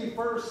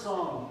 51st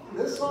Psalm.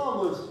 This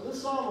psalm,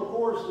 of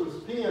course,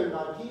 was penned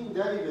by King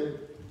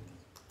David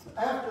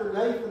after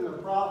Nathan the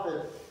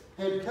prophet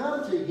had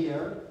come to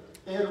him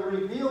and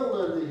revealed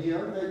unto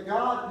him that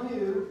God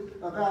knew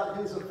about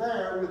his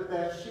affair with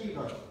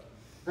Bathsheba.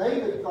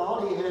 David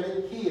thought he had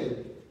it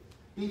hid.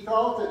 He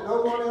thought that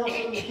no one else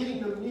in the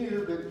kingdom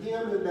knew but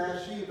him and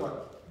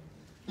Bathsheba.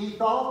 He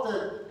thought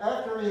that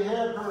after he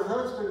had her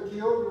husband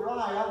killed,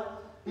 Uriah,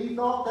 he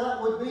thought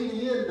that would be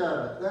the end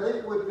of it, that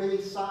it would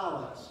be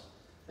silence.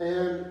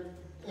 And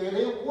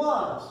it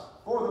was,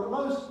 for the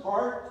most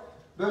part,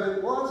 but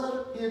it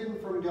wasn't hidden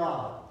from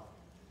God.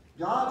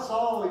 God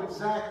saw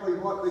exactly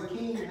what the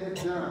king had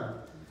done.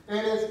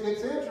 And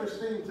it's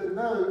interesting to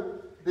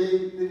note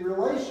the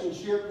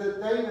relationship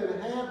that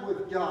David had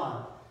with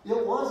God.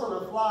 It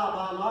wasn't a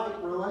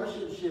fly-by-night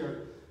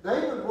relationship.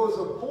 David was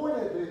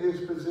appointed to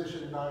his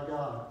position by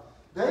God.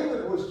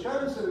 David was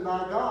chosen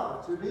by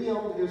God to be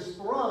on his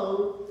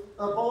throne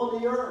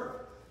upon the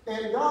earth.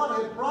 And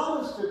God had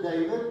promised to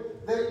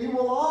David that you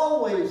will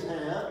always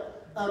have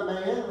a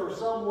man or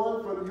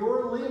someone from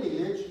your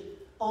lineage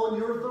on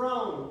your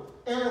throne.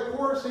 And of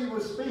course he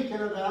was speaking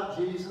about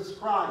Jesus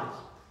Christ.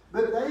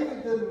 But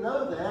David didn't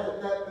know that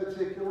at that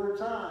particular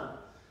time.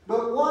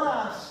 But what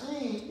I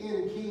see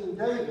in King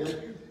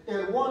David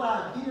and what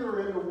I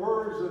hear in the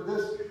words of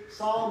this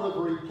psalm of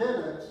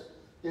repentance,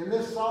 in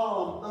this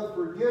psalm of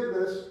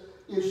forgiveness,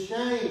 is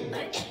shame.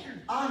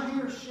 I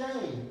hear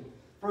shame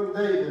from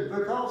David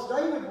because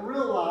David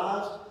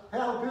realized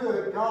how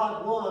good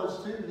God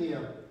was to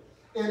him.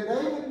 And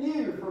David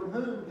knew from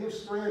whom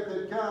his strength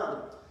had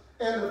come.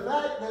 And the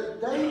fact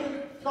that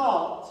David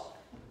thought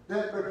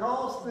that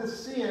because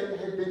this sin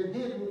had been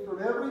hidden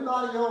from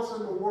everybody else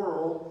in the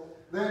world,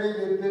 that it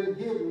had been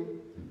hidden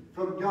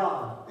from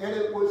God. And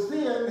it was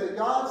then that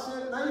God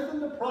sent Nathan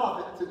the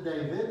prophet to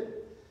David,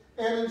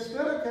 and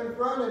instead of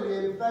confronting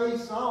him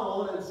face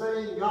on and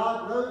saying,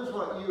 God knows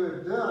what you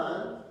have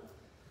done,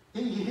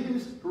 he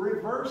used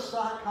reverse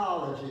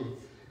psychology.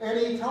 And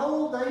he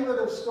told David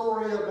a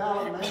story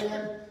about a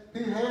man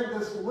who had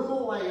this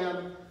little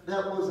lamb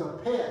that was a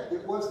pet.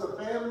 It was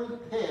the family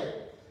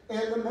pet.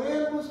 And the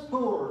man was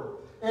poor.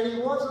 And he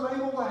wasn't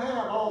able to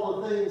have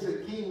all the things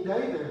that King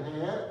David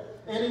had.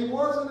 And he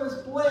wasn't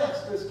as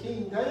blessed as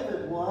King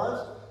David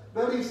was.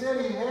 But he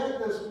said he had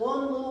this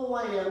one little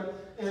lamb.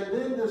 And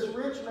then this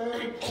rich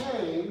man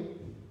came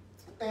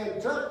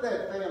and took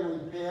that family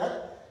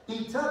pet.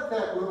 He took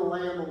that little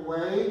lamb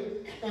away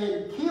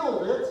and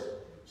killed it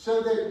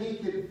so that he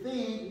could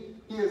feed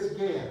his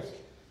guest.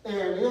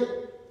 And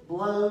it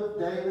blowed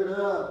David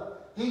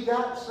up. He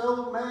got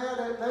so mad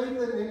at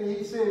Nathan and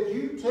he said,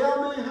 you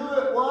tell me who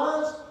it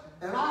was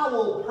and I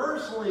will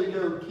personally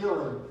go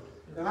kill him.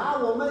 And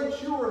I will make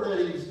sure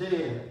that he's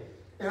dead.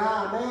 And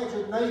I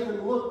imagine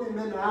Nathan looked him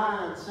in the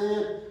eye and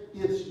said,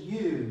 it's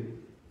you,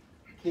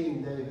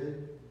 King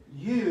David.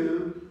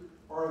 You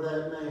are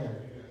that man.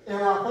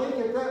 And I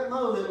think at that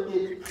moment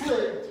it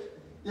clicked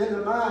in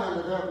the mind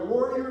of that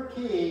warrior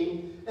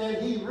king, and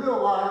he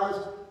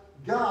realized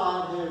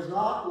God has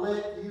not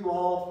let you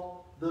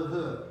off the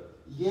hook.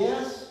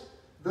 Yes,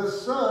 the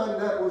son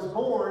that was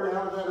born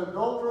out of that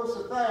adulterous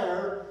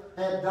affair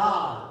had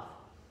died.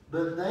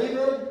 But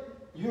David,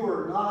 you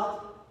are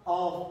not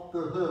off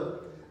the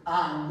hook.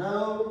 I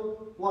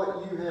know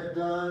what you have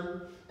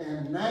done,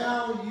 and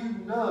now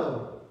you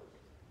know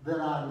that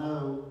I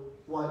know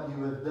what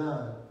you have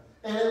done.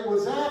 And it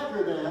was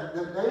after that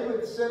that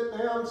David sat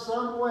down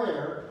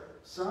somewhere,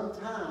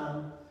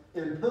 sometime,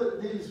 and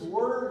put these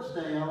words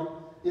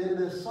down in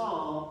this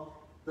psalm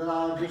that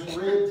I just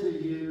read to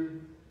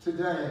you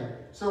today.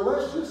 So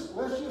let's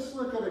just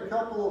look at a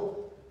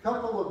couple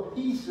of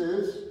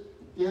pieces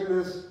in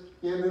this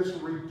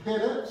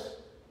repentance,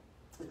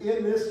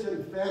 in this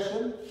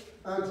confession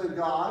unto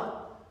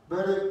God,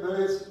 but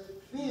it's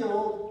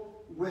filled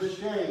with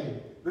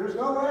shame. There's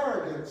no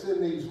arrogance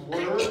in these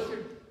words.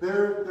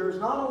 There's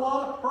not a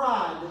lot of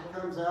pride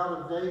that comes out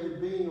of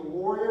David being a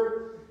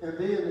warrior and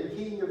being the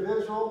king of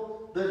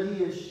Israel, but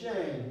he is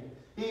shamed.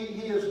 He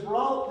is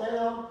brought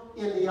down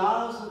in the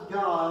eyes of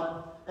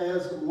God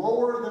as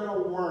lower than a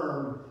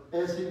worm,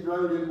 as he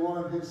wrote in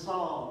one of his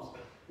psalms.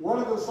 One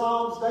of the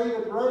psalms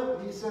David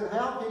wrote, he said,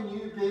 how can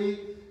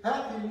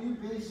you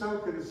be so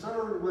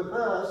concerned with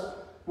us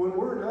when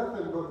we're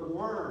nothing but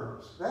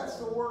worms? That's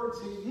the words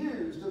he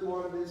used in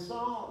one of his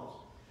psalms.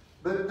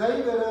 But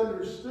David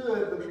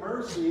understood the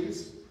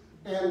mercies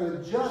and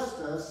the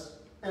justice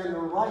and the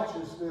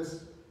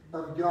righteousness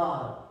of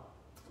God.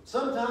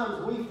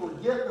 Sometimes we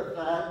forget the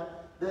fact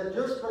that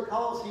just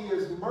because he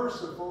is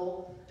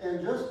merciful,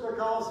 and just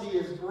because he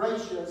is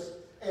gracious,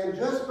 and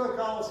just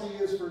because he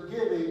is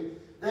forgiving,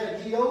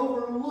 that he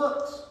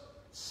overlooks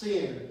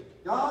sin.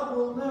 God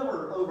will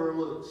never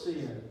overlook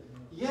sin.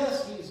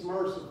 Yes, he's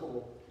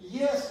merciful.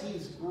 Yes,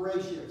 he's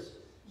gracious.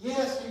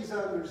 Yes, he's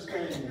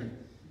understanding.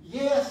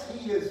 Yes,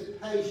 he is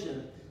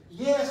patient.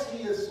 Yes,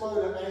 he is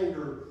slow to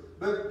anger.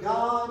 But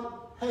God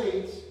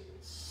hates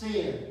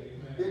sin.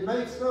 It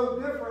makes no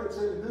difference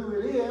in who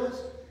it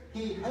is.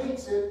 He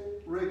hates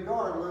it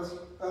regardless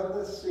of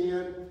the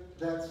sin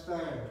that's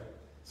there.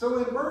 So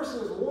in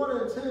verses 1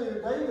 and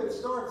 2, David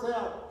starts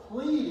out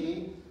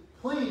pleading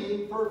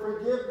for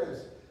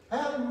forgiveness.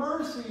 Have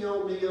mercy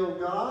on me, O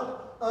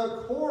God,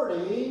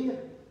 according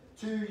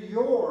to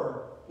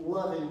your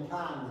loving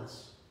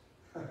kindness.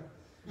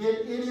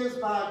 It is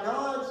by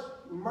God's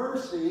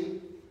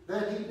mercy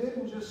that he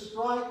didn't just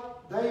strike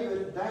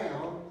David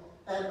down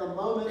at the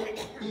moment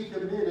he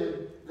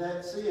committed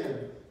that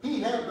sin. He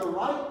had the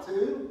right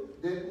to,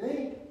 didn't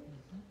he?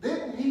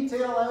 Didn't he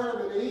tell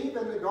Adam and Eve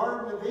in the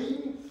Garden of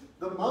Eden,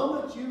 the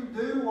moment you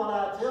do what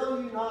I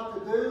tell you not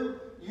to do,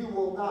 you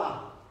will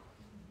die?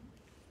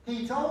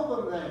 He told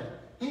them that.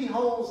 He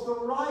holds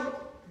the right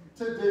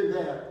to do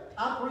that.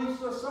 I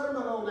preached a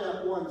sermon on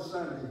that one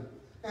Sunday,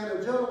 and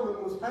a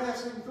gentleman was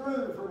passing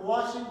through from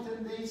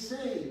Washington,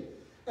 D.C.,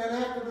 and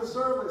after the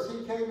service,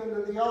 he came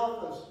into the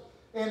office,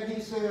 and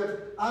he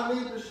said, I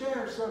need to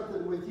share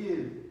something with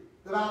you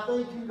that I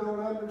think you don't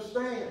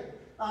understand.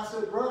 I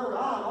said, brother,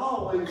 I'm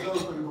always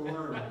open to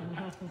learning.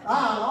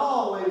 I'm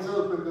always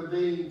open to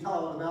being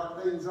taught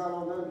about things I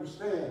don't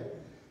understand.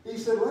 He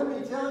said, let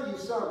me tell you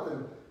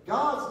something.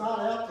 God's not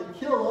out to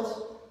kill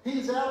us.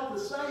 He's out to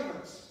save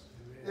us.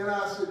 And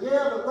I said,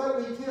 yeah, but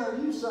let me tell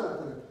you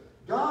something.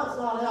 God's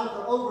not out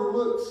to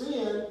overlook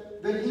sin,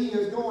 but he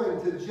is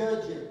going to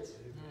judge it.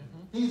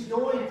 He's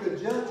going to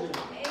judge it.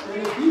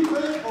 And if you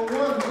think for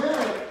 1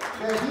 minute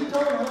that he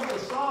don't have the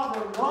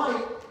sovereign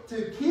right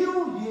to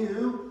kill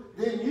you,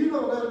 then you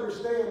don't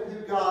understand who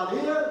God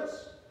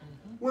is.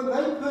 When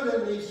they put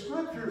in these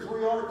scriptures,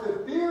 we are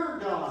to fear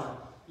God.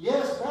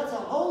 Yes, that's a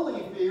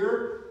holy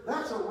fear.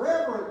 That's a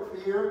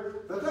reverent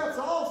fear. But that's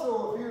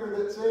also a fear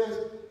that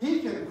says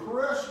he can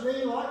crush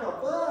me like a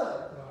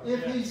bud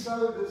if he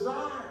so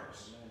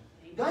desires.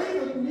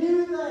 David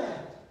knew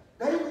that.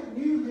 David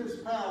knew his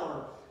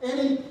power. And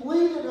he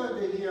pleaded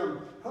unto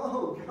him,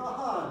 oh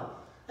God,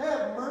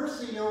 have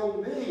mercy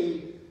on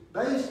me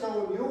based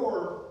on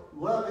your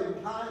loving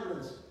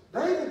kindness.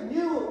 David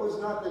knew it was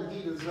nothing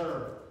he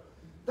deserved.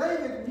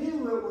 David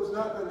knew it was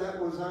nothing that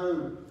was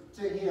owed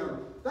to him.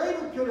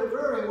 David could have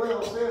very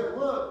well said,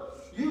 look,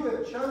 you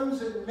have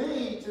chosen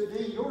me to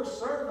be your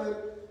servant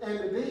and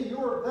to be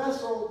your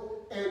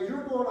vessel, and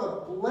you're going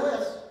to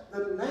bless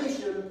the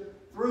nation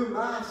through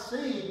my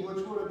seed,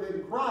 which would have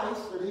been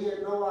Christ, that he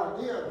had no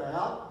idea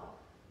about.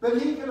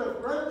 But he could have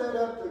thrown that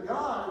up to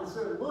God and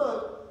said,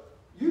 look,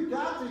 you've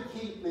got to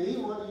keep me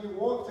whether you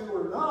want to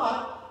or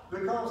not,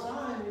 because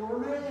I am your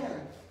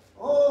man.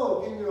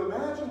 Oh, can you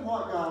imagine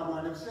what God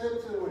might have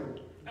said to him?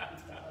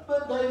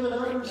 But David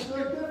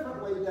understood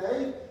differently,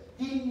 Dave.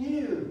 He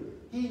knew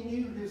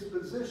his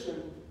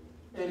position,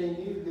 and he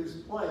knew his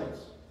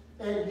place.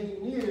 And he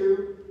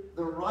knew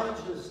the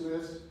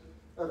righteousness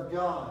of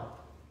God.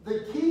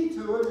 The key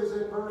to it is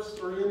in verse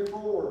 3 and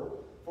 4.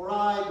 For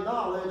I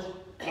acknowledge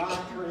my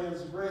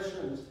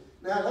transgressions.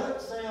 Now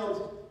that sounds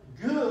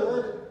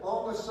good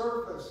on the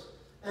surface,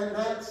 and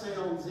that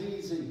sounds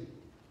easy.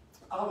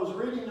 I was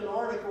reading an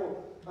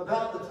article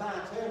about the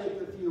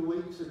Titanic a few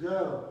weeks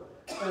ago,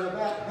 and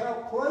about how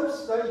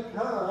close they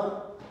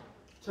come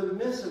to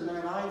missing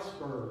that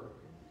iceberg.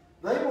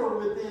 They were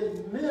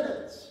within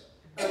minutes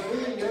of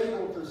being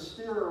able to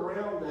steer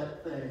around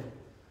that thing.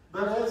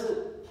 But as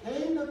it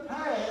came to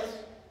pass,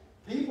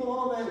 people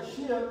on that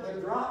ship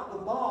had dropped the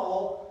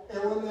ball,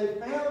 and when they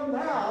found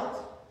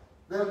out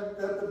that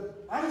the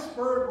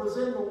iceberg was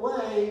in the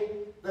way,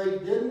 they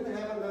didn't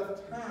have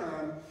enough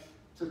time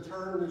to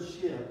turn the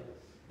ship.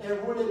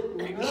 And when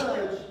it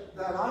nudged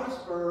that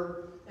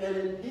iceberg and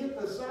it hit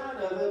the side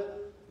of it,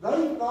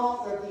 they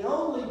thought that the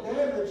only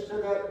damage to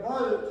that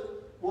boat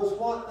was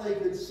what they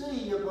could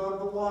see above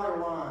the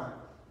waterline,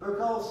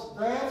 because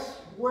that's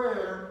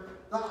where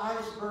the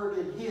iceberg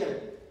had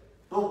hit.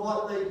 But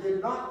what they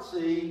did not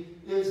see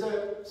is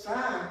that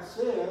science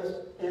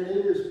says, and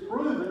it is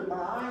proven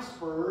by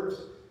icebergs,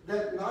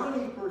 that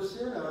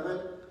 90% of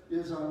it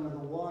is under the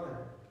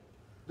water.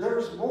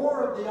 There's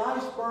more of the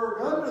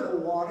iceberg under the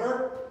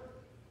water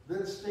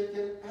than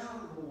sticking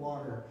out of the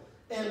water.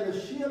 And the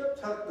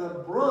ship took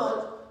the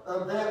brunt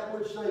of that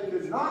which they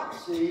could not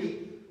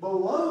see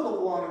below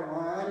the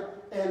waterline,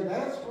 and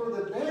that's where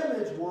the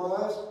damage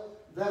was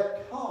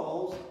that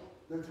caused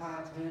the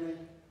Titanic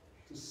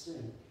to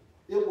sink.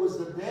 It was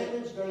the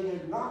damage they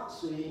had not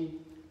seen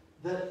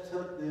that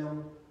took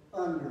them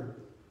under.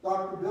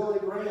 Dr. Billy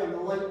Graham,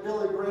 the late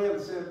Billy Graham,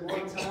 said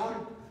one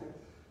time,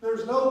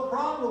 there's no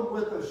problem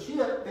with a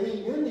ship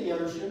being in the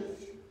ocean,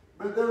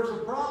 but there's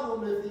a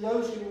problem if the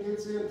ocean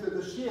gets into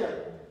the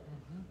ship.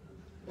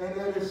 And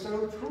that is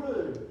so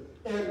true.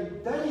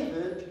 And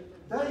David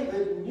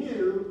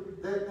knew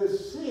that the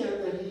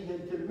sin that he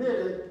had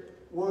committed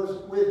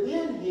was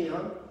within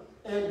him,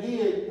 and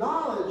he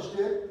acknowledged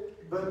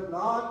it, but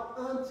not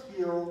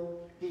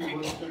until he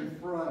was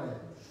confronted.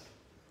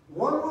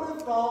 One would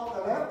have thought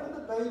that after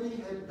the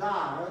baby had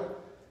died,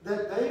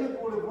 that David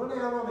would have went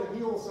out on a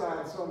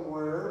hillside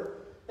somewhere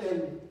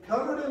and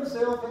covered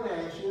himself in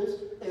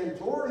ashes and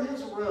tore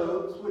his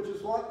robes, which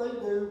is what they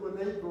do when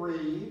they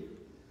grieve.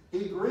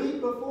 He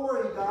grieved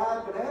before he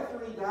died, but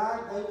after he died,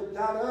 David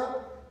got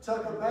up,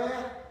 took a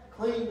bath,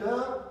 cleaned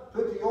up,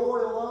 put the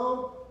oil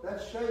on.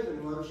 That's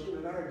shaving lotion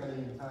in our day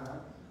and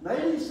time.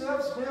 Made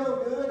himself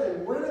smell good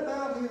and went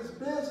about his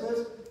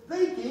business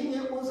thinking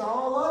it was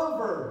all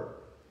over.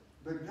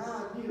 But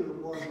God knew it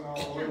wasn't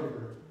all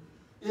over.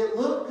 It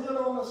looked good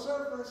on the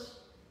surface,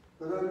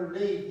 but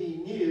underneath he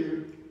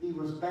knew he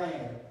was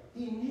bad.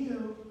 He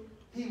knew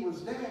he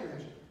was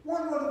damaged.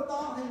 One would have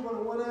thought he would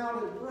have went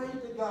out and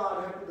prayed to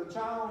God after the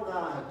child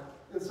died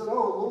and said,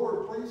 oh,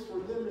 Lord, please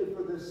forgive me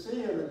for this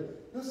sin. And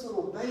this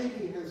little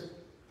baby has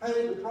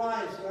paid the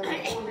price. Now,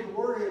 before you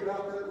worry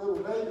about that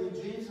little baby,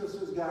 Jesus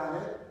has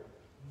got it.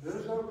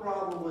 There's no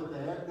problem with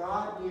that.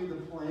 God knew the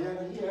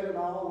plan. He had it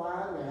all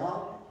lined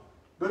out.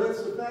 But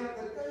it's the fact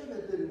that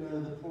David didn't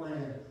know the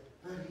plan.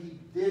 But he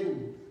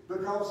didn't,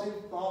 because he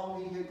thought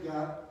he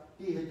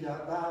had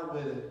got by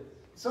with it.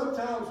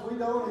 Sometimes we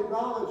don't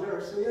acknowledge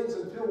our sins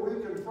until we're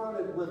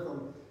confronted with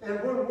them.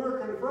 And when we're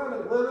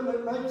confronted with them,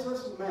 it makes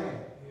us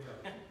mad.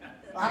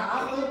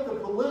 I think the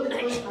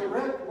politically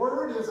correct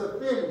word is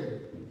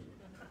offended.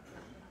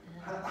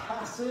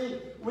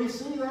 We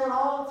see that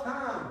all the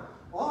time.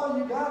 Oh,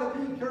 you got to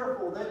be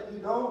careful that you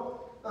don't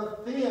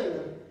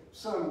offend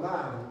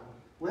somebody.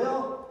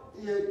 Well,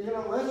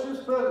 let's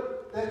just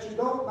put that you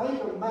don't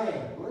make them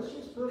mad. Let's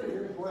just put it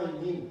in plain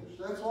English.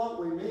 That's what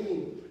we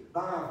mean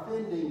by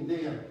offending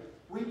them.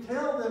 We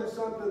tell them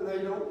something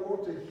they don't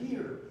want to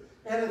hear.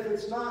 And if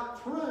it's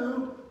not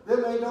true,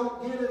 then they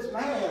don't get as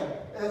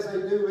mad as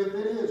they do if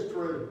it is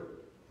true.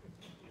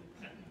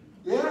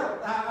 Yeah,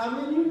 I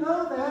mean, you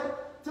know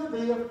that to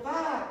be a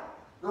fact.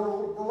 The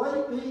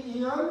late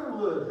B.E.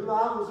 Underwood, who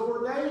I was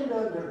ordained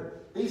under,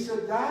 he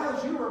said,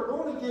 guys, you are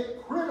going to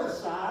get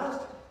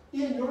criticized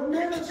in your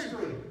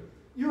ministry.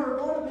 You are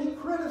going to be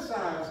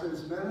criticized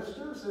as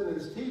ministers and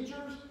as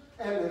teachers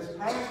and as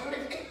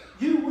pastors.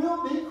 You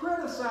will be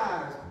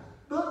criticized.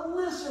 But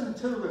listen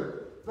to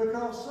it,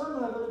 because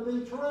some of it will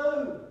be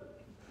true.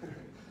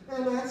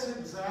 And that's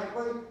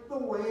exactly the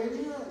way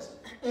it is.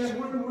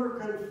 And when we're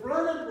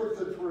confronted with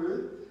the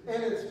truth,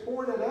 and it's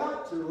pointed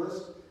out to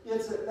us,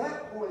 it's at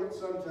that point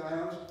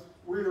sometimes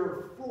we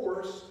are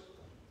forced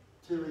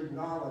to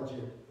acknowledge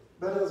it.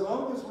 But as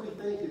long as we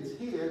think it's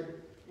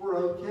hid, we're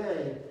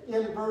okay.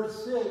 In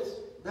verse 6,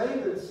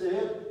 David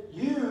said,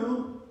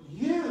 you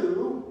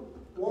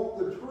want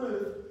the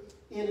truth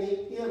in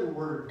the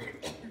inward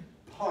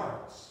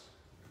parts.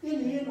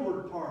 In the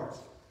inward parts.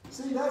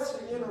 See, that's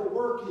the inner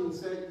workings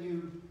that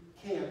you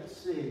can't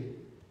see.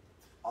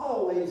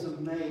 Always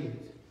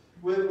amazed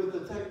with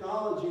the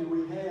technology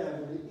we have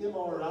and the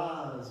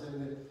MRIs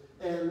and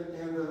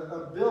the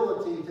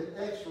ability to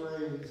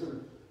x-rays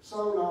and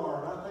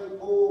sonar. I think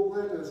Paul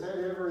Glenn has had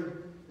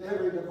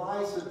every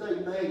device that they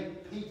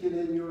make peeking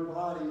in your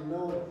body and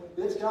knowing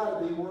it's got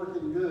to be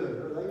working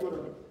good, or they would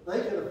have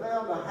They could have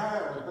found a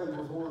hair if they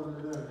was wanting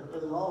to know.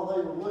 That's all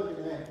they were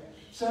looking at.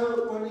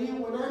 So when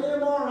that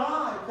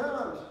MRI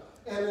comes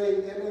and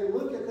they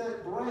look at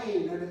that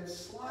brain and it's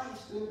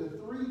sliced into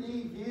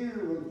 3D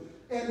view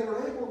and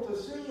they're able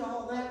to see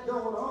all that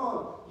going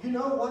on, you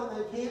know what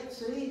they can't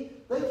see?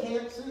 They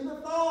can't see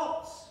the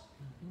thoughts.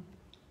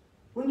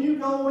 When you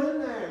go in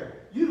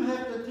there, you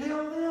have to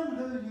tell them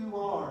who you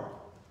are.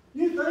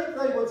 You think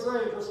they would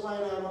say, just lay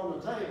down on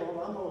the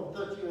table, I'm going to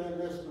put you in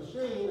this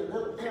machine and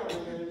it'll tell me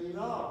who you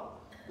are.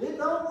 It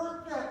don't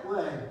work that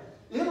way.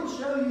 It'll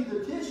show you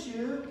the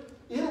tissue.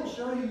 It'll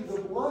show you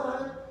the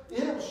blood.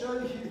 It'll show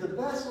you the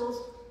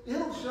vessels.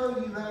 It'll show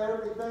you how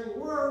everything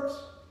works.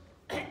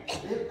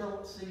 It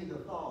don't see the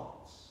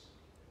thoughts.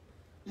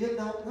 It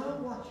don't know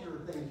what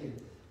you're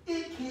thinking.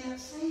 It can't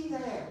see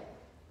that,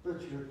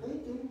 but you're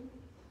thinking.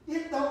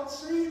 It don't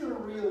see the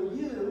real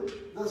you,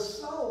 the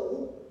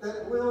soul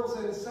that dwells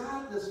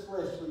inside this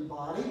fleshly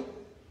body.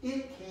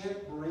 It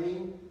can't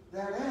bring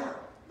that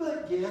out.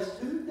 But guess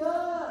who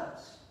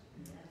does?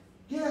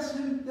 Guess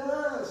who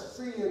does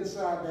see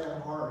inside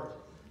that heart?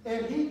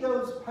 And he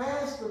goes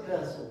past the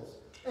vessels.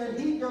 And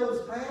he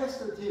goes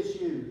past the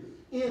tissue.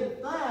 In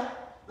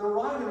fact, the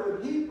writer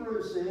of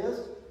Hebrews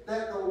says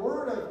that the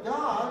Word of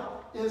God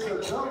is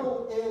a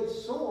double-edged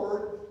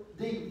sword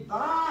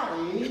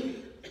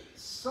dividing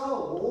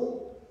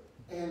soul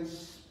and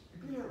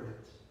spirit.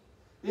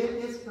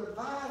 It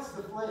divides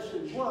the flesh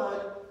and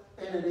blood,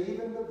 and it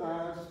even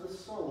divides the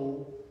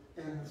soul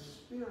and the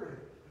spirit.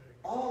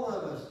 All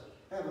of us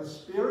have a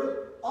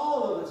spirit,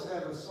 all of us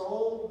have a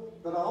soul,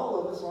 but all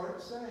of us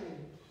aren't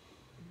saved.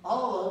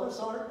 All of us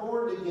aren't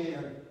born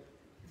again.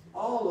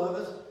 All of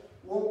us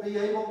won't be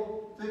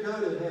able to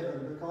go to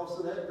heaven because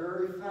of that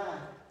very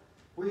fact.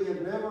 We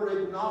have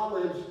never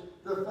acknowledged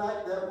the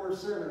fact that we're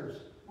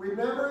sinners. We've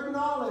never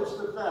acknowledged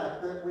the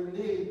fact that we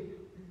need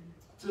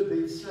to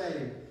be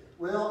saved.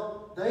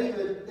 Well,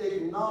 David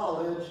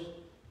acknowledged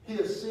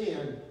his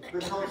sin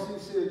because he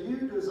said,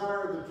 you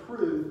desire the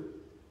truth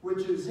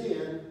which is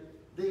in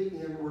the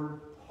inward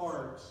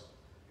parts.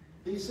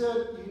 He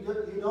said,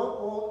 you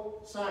don't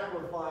want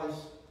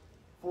sacrifice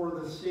for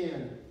the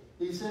sin.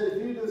 He said,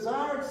 if you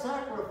desired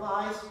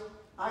sacrifice,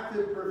 I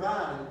could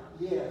provide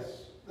it.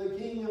 Yes, the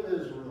King of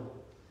Israel.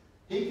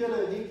 He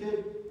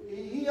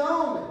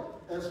owned it.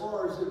 As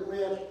far as it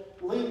went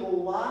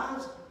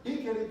legal-wise, he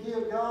could have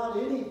given God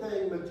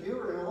anything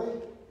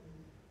materially.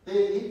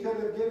 He could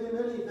have given him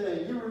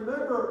anything. You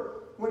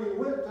remember when he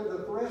went to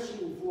the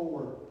threshing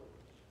floor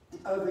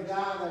of the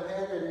guy that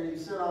had it, and he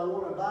said, I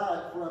want to buy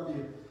it from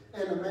you.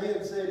 And the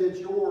man said, it's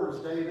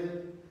yours,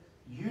 David.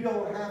 You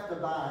don't have to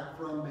buy it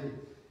from me.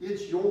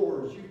 It's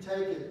yours. You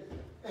take it.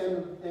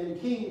 And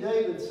King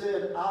David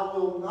said, I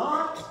will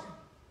not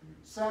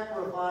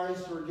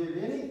sacrifice or give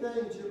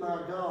anything to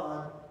my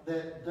God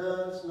that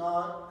does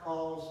not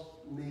cost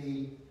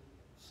me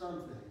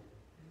something.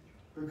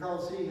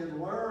 Because he had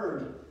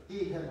learned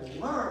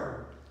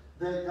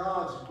that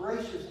God's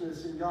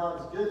graciousness and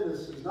God's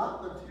goodness is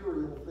not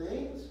material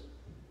things,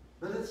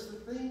 but it's the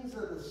things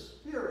of the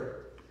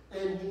Spirit.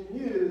 And he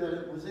knew that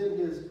it was in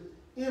his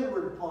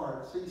inward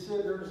parts. He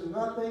said, there's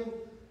nothing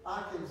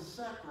I can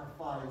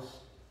sacrifice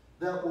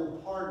that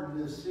will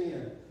pardon this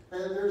sin.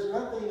 And there's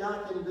nothing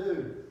I can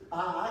do.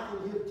 I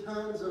can give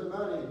tons of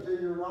money to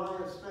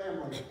Uriah's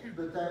family,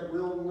 but that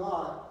will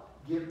not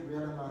get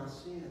rid of my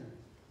sin.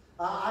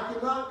 I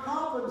cannot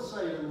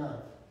compensate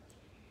enough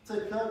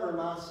to cover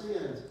my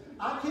sins.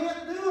 I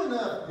can't do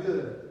enough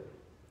good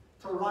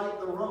to right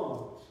the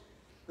wrongs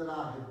that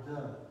I have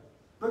done.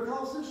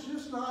 Because it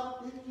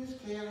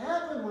just can't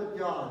happen with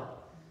God.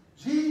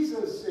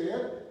 Jesus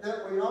said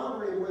that we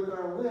honor him with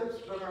our lips,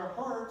 but our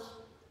hearts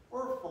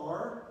are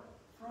far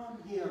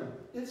from him.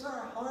 It's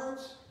our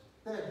hearts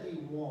that he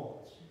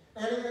wants.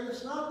 And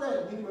it's not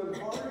that human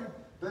heart,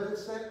 but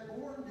it's that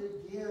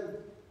born-again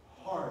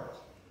heart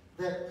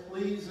that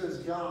pleases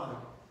God.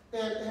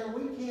 And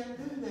we can't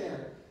do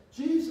that.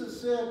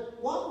 Jesus said,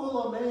 what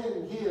will a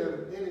man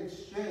give in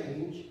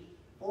exchange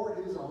for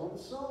his own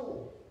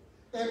soul?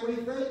 And we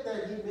think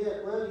that he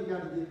meant, well, you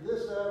got to give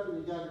this up,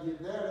 and you got to give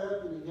that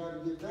up, and you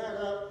got to give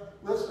that up.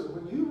 Listen,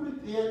 when you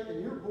repent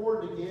and you're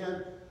born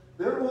again,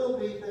 there will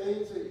be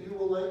things that you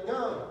will let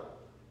go.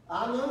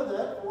 I know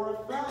that for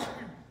a fact.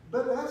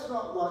 But that's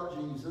not what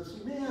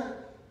Jesus meant.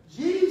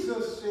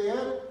 Jesus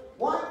said,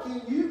 what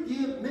can you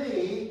give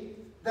me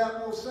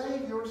that will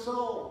save your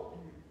soul?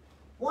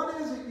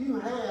 What is it you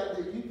have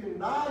that you can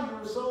buy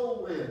your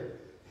soul with?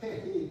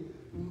 Hey,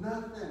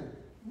 nothing.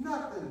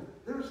 Nothing.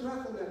 There's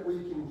nothing that we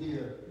can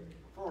give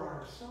for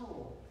our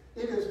soul.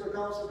 It is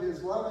because of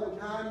his loving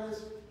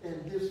kindness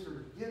and his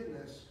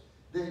forgiveness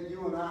that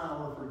you and I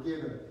are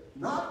forgiven.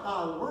 Not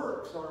by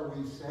works are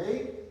we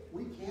saved.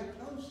 We can't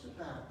boast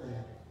about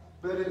that.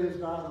 But it is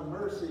by the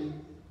mercy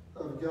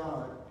of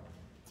God.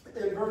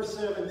 In verse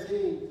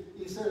 17,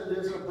 he said it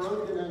is a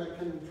broken and a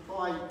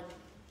contrite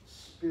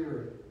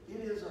spirit.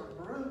 It is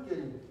a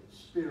broken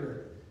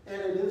spirit.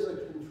 And it is a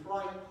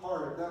contrite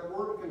heart. That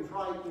word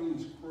contrite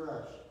means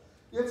crushed.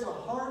 It's a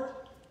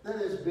heart that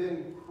has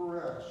been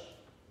crushed.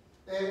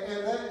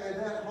 And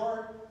that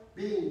heart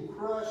being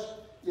crushed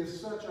is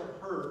such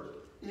a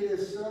hurt. It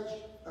is such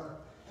a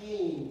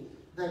pain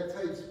that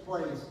takes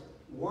place.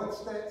 Once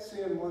that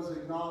sin was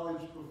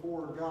acknowledged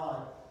before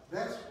God,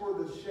 that's where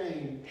the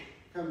shame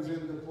comes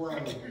into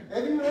play.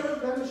 Have you ever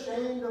been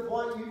ashamed of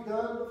what you've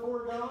done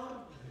before God?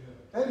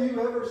 Have you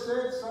ever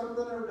said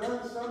something or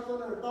done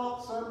something or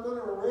thought something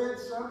or read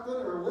something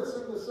or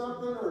listened to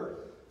something or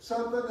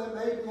something that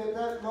maybe at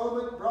that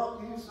moment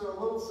brought you a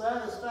little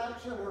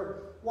satisfaction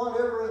or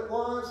whatever it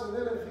was, and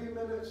then a few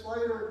minutes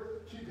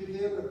later you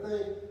begin to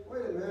think,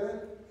 wait a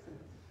minute,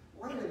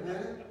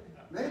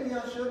 maybe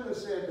I shouldn't have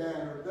said that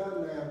or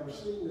done that or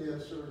seen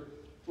this or,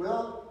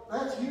 well,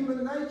 that's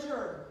human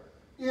nature.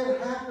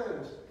 It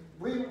happens.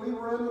 We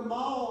were in the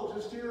mall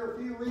just here a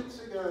few weeks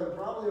ago,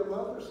 probably a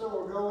month or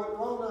so ago at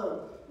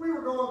Roanoke. We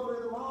were going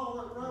through the mall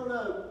at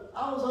Roanoke.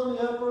 I was on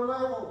the upper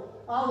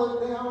level. I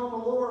looked down on the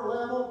lower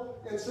level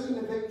and seen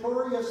the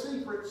Victoria's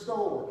Secret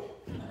store.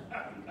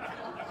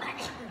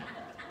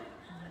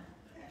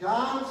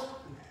 Guys,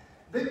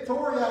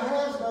 Victoria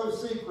has no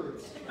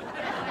secrets.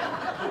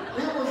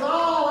 It was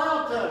all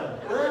out there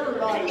for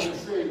everybody to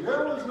see.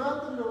 There was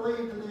nothing to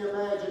leave to the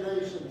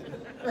imagination.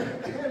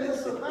 And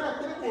it's the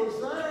fact it was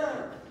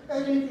there.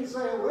 And you can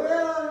say,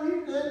 well,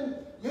 you didn't.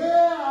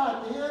 Yeah,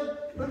 I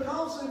did.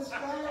 Because it's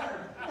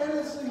there. And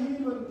it's the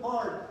human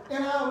part.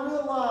 And I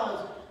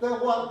realized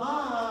that what my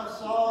eyes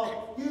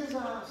saw, his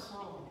eyes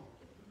saw.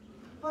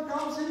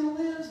 Because he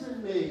lives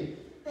in me.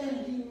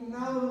 And he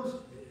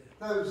knows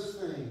those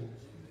things.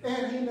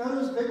 And he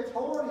knows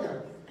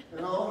Victoria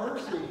and all her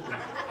secrets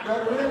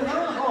that are in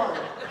her heart.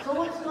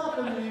 So it's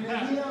nothing new to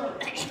him,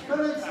 but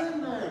it's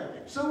in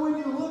there. So when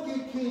you look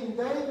at King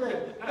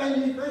David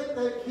and you think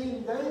that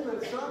King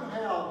David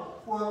somehow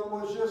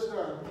was just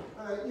a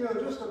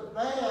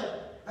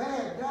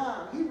bad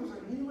guy, he was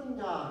a human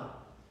guy.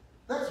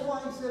 That's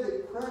why he said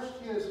it crushed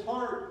his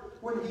heart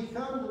when he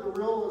come to the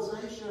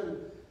realization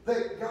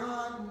that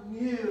God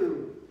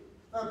knew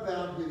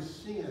about his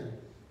sin.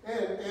 And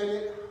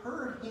it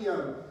hurt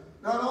him.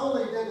 Not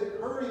only did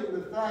it hurt him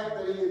the fact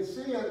that he had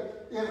sinned,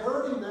 it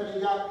hurt him that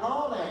he got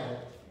caught at it.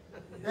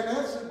 And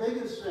that's the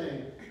biggest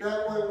thing.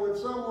 That when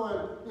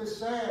someone is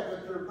sad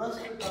that they're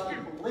busted by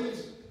the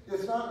police,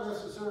 it's not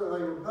necessarily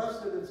they were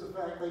busted, it's the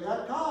fact they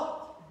got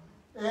caught.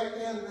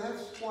 And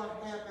that's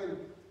what happened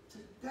to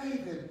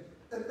David.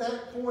 At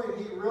that point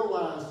he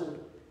realized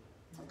it.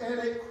 And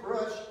it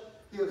crushed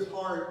his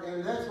heart.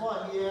 And that's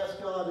why he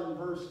asked God in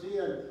verse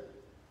 10,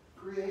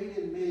 create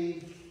in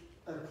me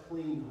a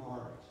clean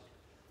heart.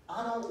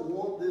 I don't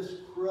want this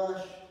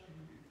crushed,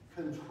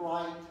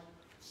 contrite,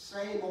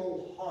 same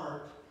old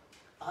heart.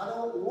 I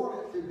don't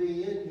want it to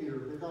be in here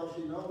because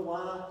you know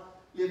why?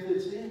 If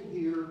it's in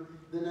here,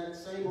 then that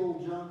same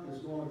old junk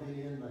is going to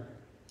be in there.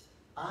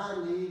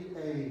 I need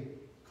a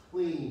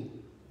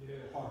clean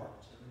heart.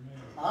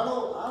 I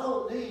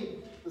don't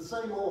need the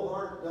same old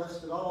heart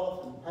dusted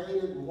off and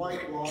painted and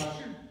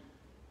whitewashed.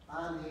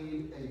 I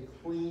need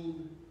a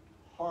clean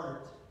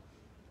heart,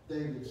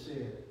 David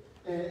said.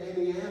 And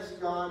he asked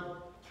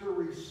God to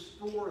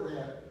restore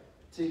that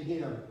to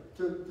him,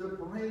 to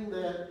bring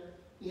that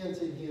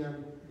into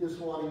him is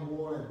what he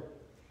wanted.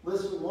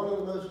 Listen, one of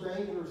the most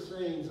dangerous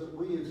things that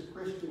we as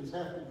Christians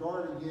have to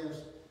guard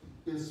against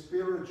is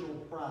spiritual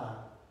pride.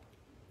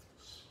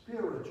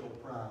 Spiritual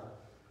pride.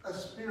 A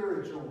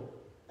spiritual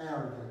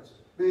arrogance.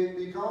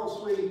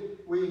 Because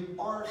we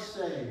are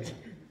saved.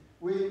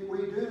 We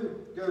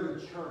do go to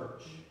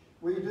church.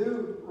 We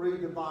do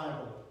read the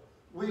Bible.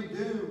 We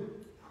do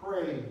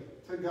pray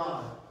to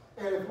God.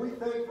 And if we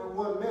think for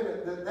 1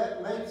 minute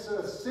that makes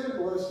us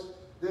sinless,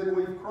 then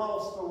we've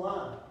crossed the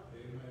line.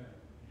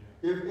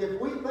 Amen. If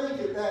we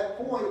think at that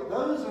point,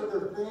 those are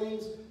the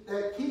things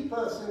that keep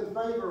us in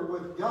favor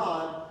with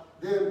God,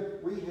 then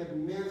we have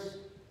missed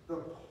the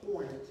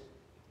point.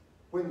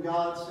 When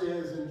God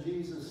says, and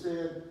Jesus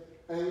said,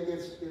 hey,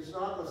 it's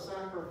not the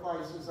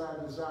sacrifices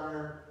I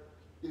desire,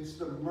 it's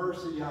the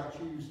mercy I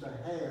choose to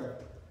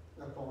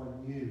have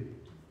upon you.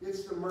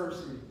 It's the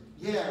mercy.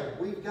 Yeah,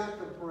 we've got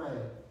to pray.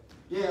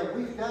 Yeah,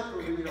 we've got to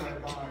read our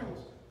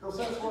Bibles because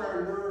that's where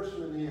our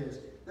nourishment is.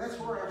 That's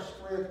where our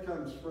strength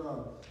comes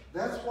from.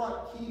 That's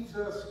what keeps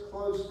us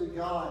close to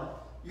God.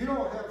 You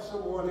don't have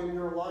someone in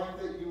your life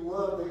that you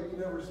love that you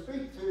never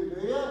speak to,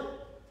 do you?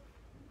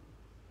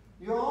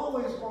 You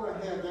always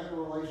want to have that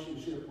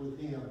relationship with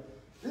Him.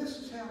 This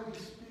is how He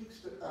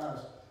speaks to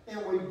us,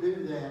 and we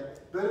do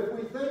that. But if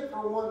we think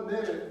for 1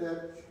 minute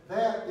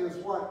that is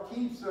what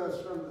keeps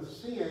us from the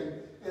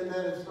sin and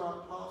that it's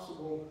not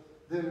possible,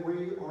 then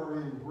we are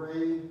in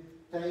grave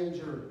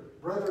danger.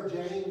 Brother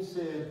James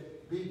said,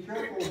 be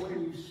careful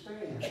when you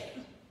stand.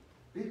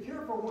 Be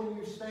careful when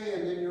you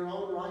stand in your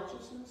own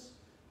righteousness,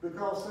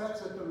 because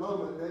that's at the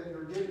moment that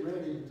you're getting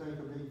ready to take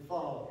a big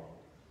fall.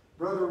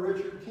 Brother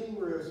Richard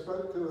Kingreth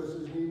spoke to us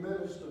as new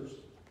ministers.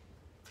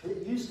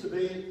 It used to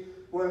be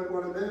when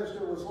a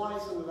minister was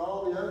licensed and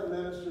all the other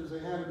ministers, they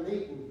had a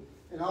meeting,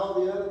 and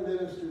all the other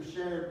ministers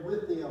shared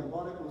with them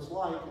what it was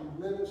like in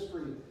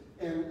ministry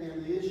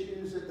and the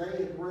issues that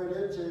they had run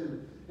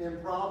into.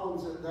 and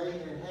problems that they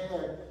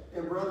had.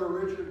 And Brother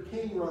Richard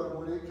Kingrow,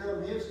 when it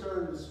come his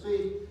turn to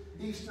speak,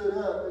 he stood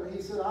up and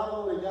he said, I've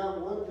only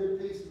got one good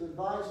piece of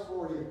advice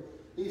for you.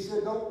 He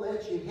said, don't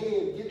let your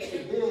head get so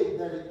big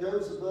that it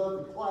goes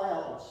above the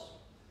clouds.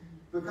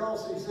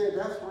 Because he said,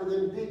 that's where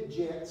them big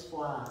jets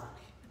fly.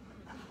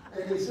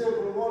 And he said,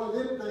 when one of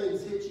them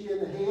things hits you in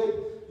the head,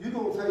 you're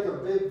going to take a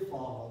big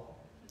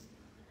fall.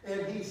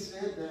 And he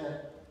said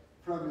that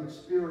from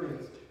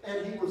experience.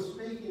 And he was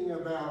speaking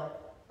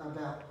about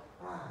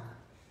pride.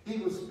 He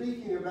was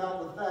speaking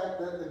about the fact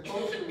that the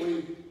closer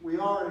we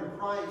are in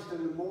Christ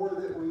and the more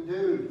that we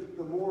do,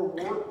 the more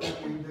work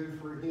that we do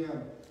for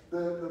Him,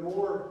 the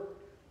more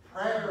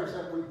prayers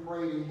that we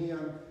pray to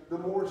Him, the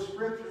more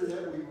scripture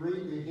that we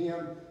read to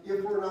Him.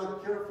 If we're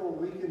not careful,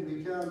 we can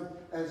become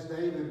as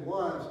David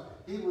was.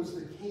 He was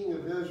the king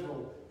of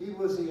Israel. He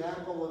was the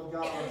apple of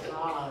God's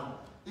eye.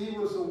 He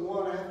was the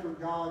one after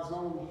God's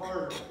own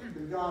heart.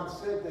 And God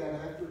said that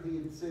after He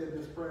had said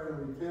this prayer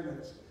of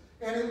repentance.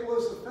 And it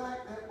was the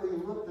fact that we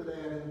looked at that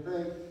and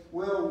think,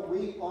 well,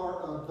 we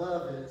are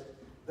above it.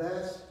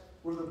 That's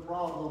where the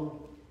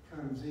problem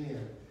comes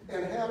in.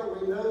 And how do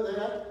we know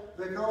that?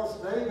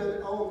 Because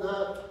David owned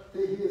up to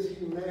his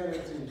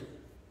humanity.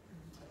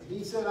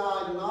 He said,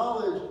 I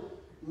acknowledge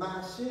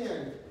my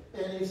sin.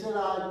 And he said,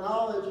 I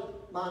acknowledge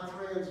my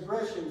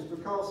transgressions.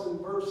 Because in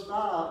verse 5,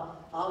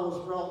 I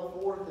was brought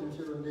forth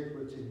into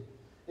iniquity.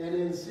 And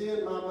in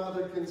sin my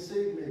mother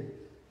conceived me.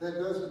 That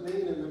doesn't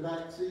mean in the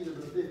back seat of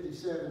a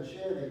 57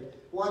 Chevy.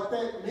 What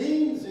that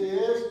means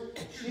is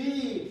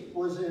she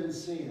was in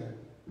sin.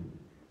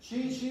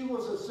 She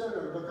was a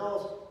sinner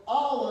because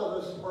all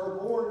of us are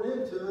born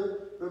into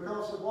it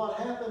because of what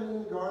happened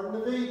in the Garden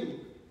of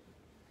Eden.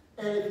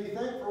 And if you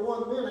think for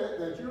 1 minute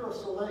that you're a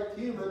select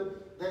human,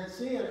 that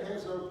sin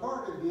has no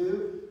part of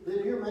you,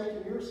 then you're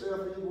making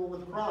yourself equal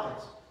with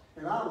Christ.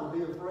 And I would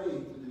be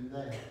afraid to do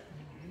that.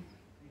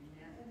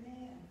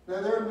 Now,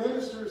 there are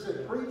ministers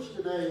that preach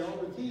today on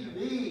the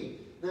TV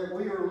that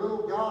we are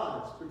little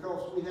gods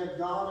because we have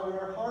God in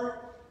our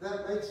heart.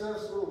 That makes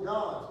us little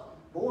gods.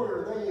 Boy,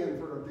 are they in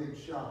for a big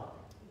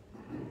shock.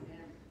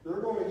 They're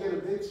going to get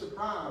a big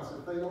surprise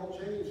if they don't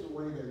change the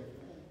way they think.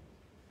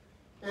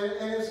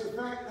 And it's the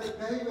fact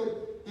that David,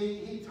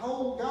 he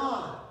told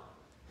God,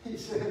 he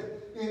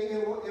said,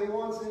 in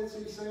one sense,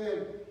 he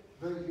said,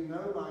 but you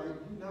know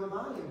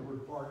my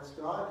inward parts,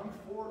 God.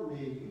 You formed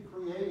me. You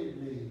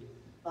created me.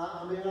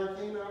 I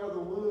came out of the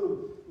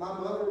womb. My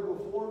mother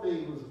before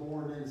me was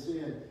born in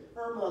sin.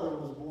 Her mother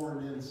was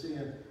born in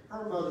sin.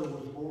 Her mother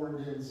was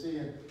born in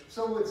sin.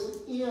 So it's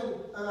in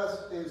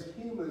us as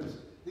humans.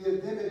 The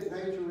Adamic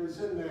nature is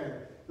in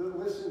there. But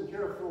listen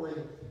carefully,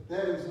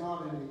 that is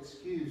not an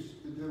excuse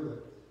to do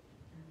it.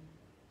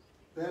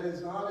 That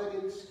is not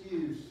an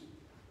excuse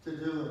to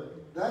do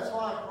it. That's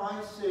why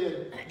Christ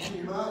said,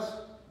 you must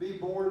be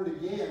born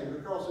again.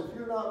 Because if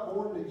you're not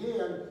born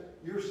again,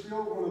 you're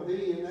still going to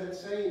be in that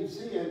same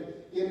sin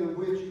into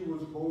which you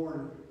was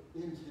born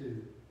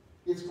into.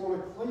 It's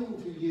going to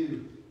cling to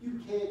you.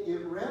 You can't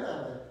get rid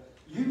of it.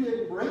 You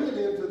didn't bring it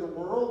into the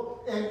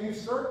world, and you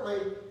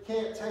certainly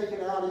can't take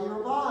it out of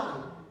your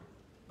body.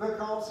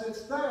 Because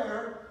it's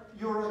there,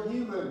 you're a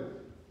human.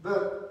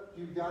 But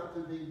you've got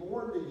to be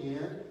born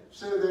again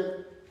so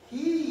that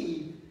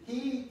He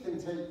can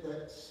take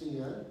that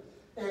sin,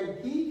 and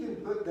He can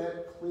put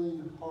that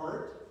clean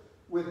heart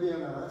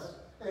within us,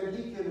 and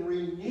He can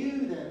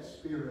renew that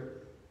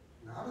spirit.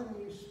 Not a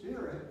new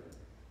spirit,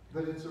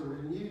 but it's a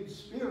renewed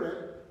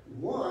spirit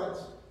once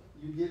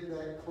you get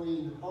that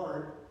clean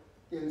heart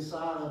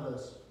inside of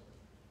us.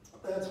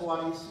 That's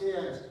what He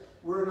says.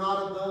 We're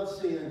not above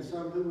sin.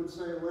 Some who would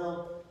say,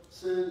 well,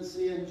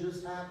 sin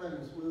just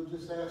happens. We'll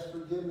just ask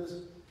forgiveness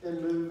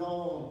and move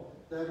on.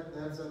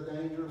 That's a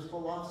dangerous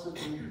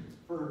philosophy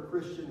for a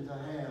Christian to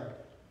have.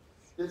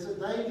 It's a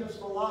dangerous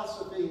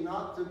philosophy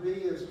not to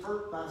be as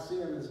hurt by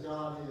sin as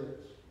God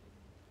is.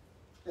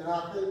 And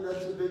I think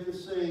that's the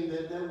biggest thing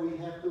that we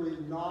have to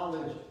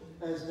acknowledge,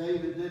 as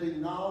David did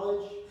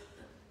acknowledge.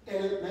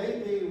 And it may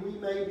be, we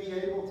may be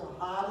able to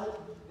hide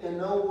it, and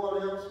no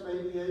one else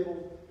may be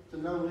able to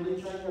know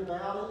anything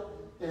about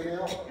it. And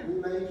else we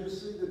may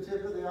just see the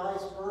tip of the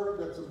iceberg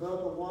that's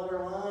above the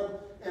waterline,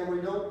 and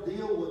we don't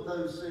deal with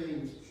those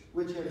things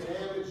which have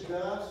damaged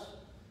us,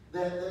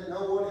 that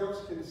no one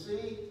else can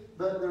see,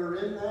 but they're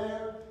in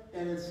there,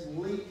 and it's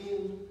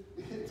leaking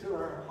into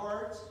our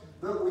hearts.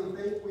 But we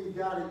think we've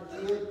got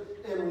it hid,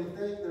 and we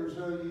think there's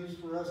no use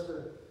for us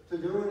to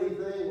do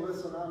anything.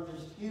 Listen, I'm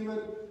just human.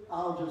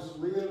 I'll just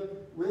live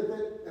with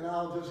it, and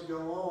I'll just go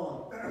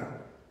on.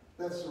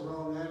 That's the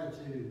wrong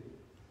attitude.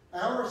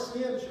 Our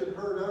sin should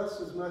hurt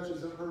us as much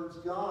as it hurts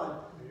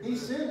God. He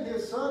sent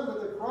His Son to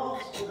the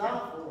cross to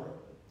die for it.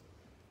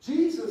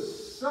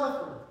 Jesus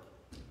suffered,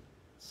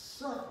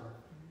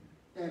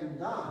 and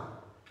died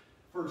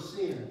for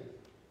sin.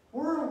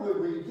 Where would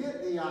we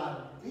get the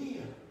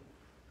idea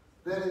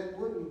that it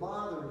wouldn't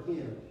bother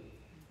Him?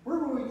 Where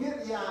would we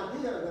get the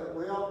idea that,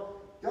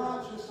 well,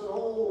 God's just an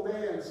old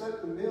man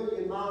sitting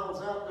 1,000,000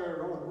 miles out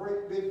there on a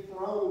great big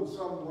throne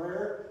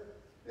somewhere,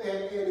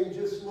 And he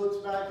just looks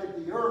back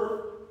at the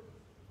earth.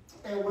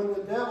 And when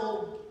the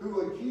devil,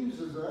 who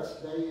accuses us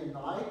day and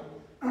night,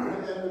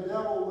 and the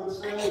devil would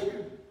say,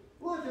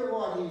 look at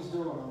what he's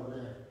doing over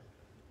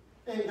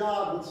there. And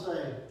God would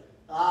say,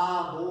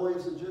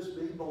 boys will just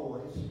be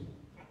boys.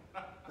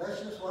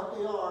 That's just what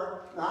they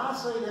are. Now, I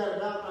say that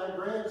about my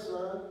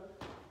grandson.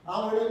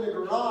 I went in the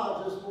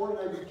garage this morning,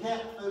 there was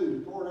cat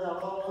food poured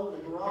out all over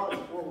the garage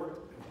floor.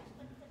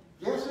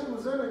 Guess who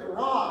was in the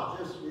garage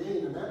just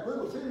being? And that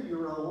little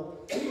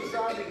 2-year-old, he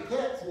decided the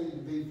cats need to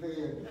be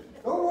fed.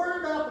 Don't worry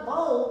about the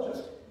bowl,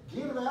 just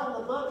get it out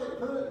of the bucket and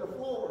put it in the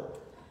floor.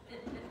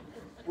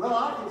 Well,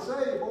 I can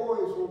say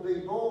boys will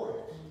be boys.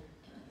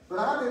 But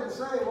I didn't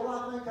say, well,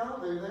 I think I'll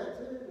do that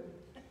too.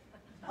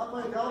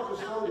 I think I'll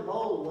just throw the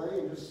bowl away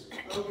and just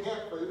throw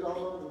cat food all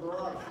over the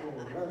garage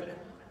floor.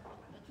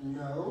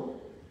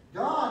 No.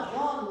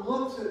 God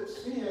looks at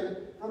sin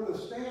from the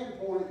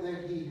standpoint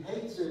that he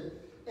hates it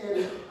and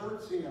it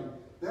hurts him.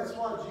 That's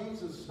why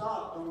Jesus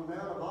stopped on the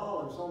Mount of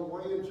Olives on the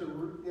way into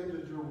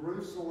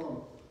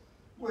Jerusalem.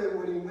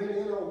 When he went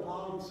in on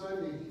Palm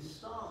Sunday, he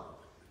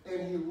stopped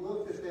and he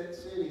looked at that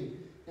city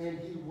and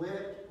he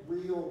wept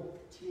real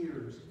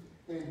tears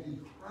and he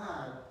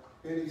cried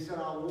and he said,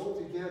 I want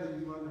to gather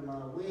you under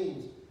my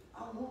wings.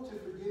 I want to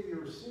forgive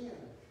your sin.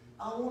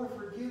 I want to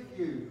forgive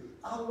you.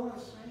 I want to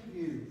save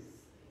you.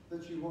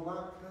 That you will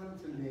not come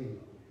to me,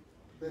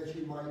 that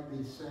you might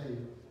be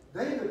saved.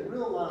 David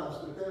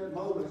realized at that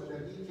moment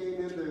that he came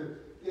into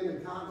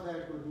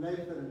contact with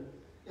Nathan,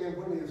 and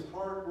when his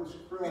heart was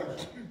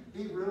crushed,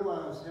 he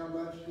realized how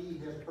much he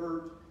had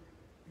hurt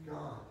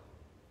God.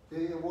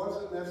 It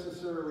wasn't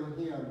necessarily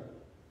him,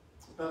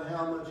 but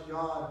how much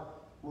God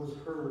was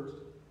hurt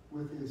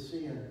with his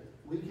sin.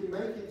 We can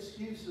make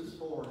excuses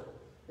for it,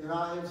 and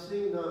I have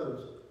seen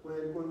those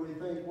when we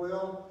think,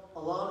 well, a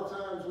lot of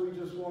times we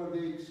just want to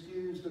be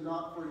excused and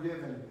not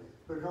forgiven.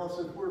 Because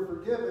if we're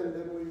forgiven,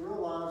 then we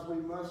realize we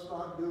must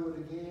not do it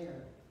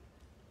again.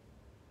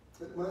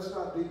 It must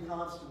not be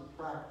constant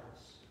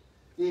practice.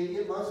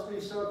 It must be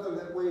something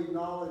that we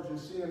acknowledge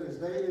as sin as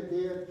David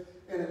did,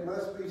 and it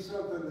must be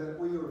something that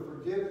we are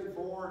forgiven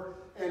for,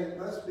 and it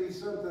must be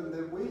something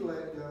that we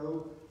let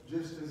go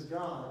just as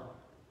God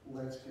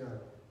lets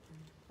go.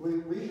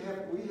 We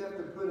have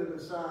to put it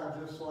aside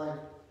just like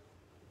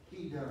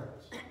he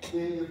does.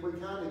 If we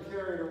kind of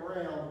carry it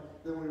around,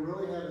 then we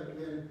really haven't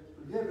been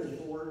forgiven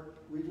for it.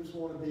 We just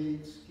want to be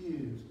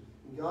excused.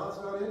 And God's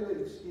not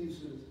into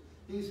excuses.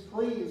 He's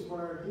pleased when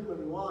our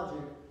human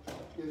logic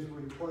is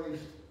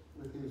replaced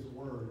with his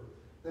word.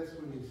 That's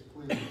when he's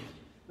pleased.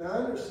 Now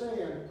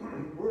understand,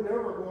 we're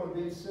never going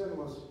to be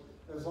sinless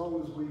as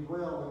long as we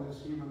dwell in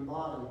this human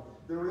body.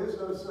 There is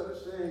no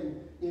such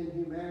thing in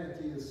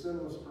humanity as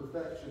sinless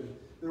perfection.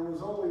 There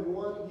was only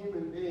one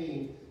human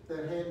being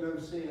that had no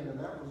sin, and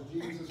that was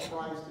Jesus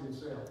Christ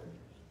himself.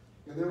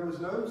 And there was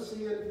no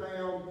sin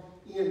found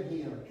in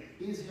him.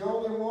 He's the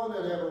only one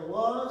that ever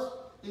was.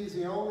 He's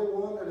the only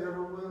one that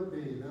ever will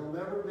be. There'll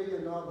never be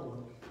another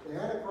one. The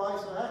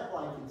Antichrist will act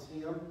like it's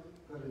him,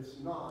 but it's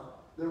not.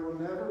 There will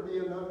never be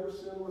another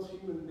sinless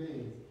human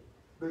being.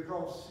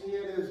 Because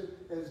sin is,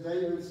 as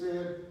David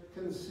said,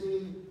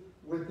 conceived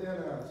within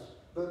us.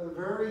 But the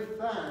very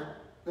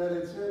fact that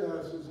it's in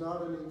us is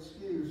not an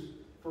excuse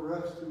for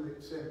us to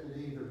accept it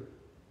either.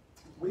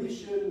 We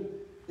shouldn't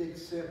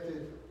accept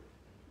it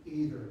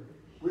either.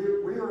 We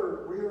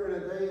are in a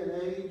day and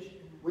age,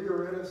 we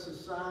are in a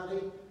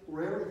society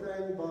where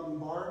everything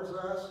bombards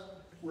us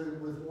with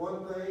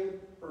one thing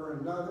or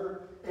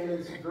another, and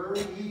it's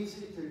very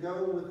easy to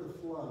go with the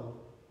flow.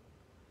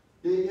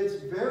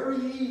 It's very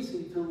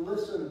easy to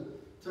listen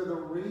to the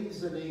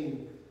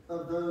reasoning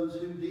of those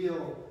who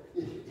deal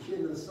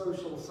in the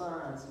social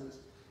sciences.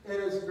 And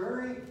it's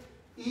very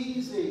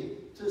easy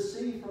to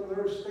see from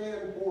their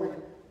standpoint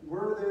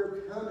where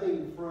they're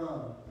coming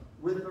from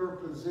with their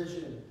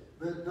position.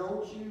 But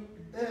don't you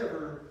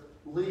ever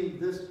leave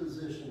this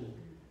position,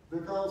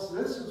 because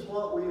this is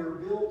what we are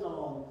built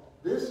on.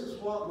 This is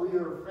what we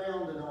are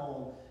founded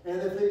on.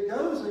 And if it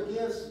goes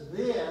against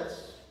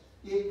this,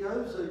 it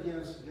goes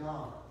against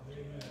God.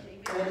 Amen.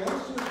 And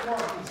that's just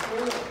what he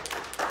said.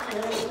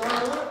 And it's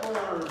not up for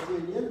our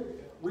opinion.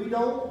 We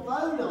don't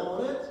vote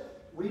on it.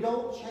 We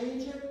don't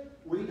change it.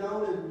 We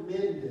don't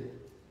amend it.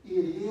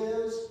 It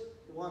is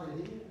what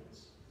it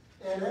is.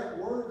 And that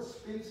word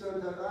speaks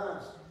unto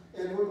us.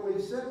 And when we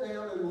sit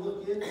down and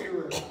look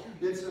into it,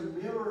 it's a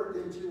mirror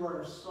into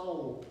our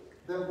soul.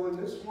 That when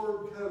this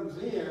word comes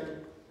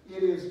in,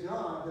 it is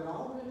God that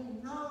already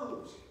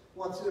knows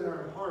what's in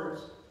our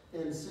hearts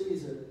and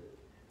sees it.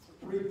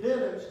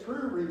 Repentance,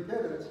 true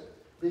repentance,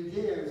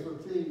 begins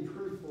with being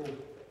truthful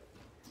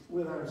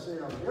with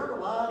ourselves. You ever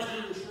lied to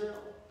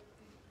yourself?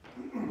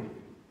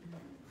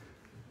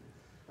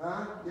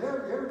 You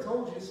ever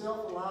told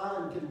yourself a lie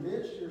and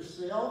convinced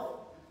yourself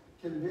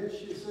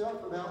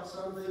about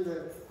something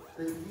that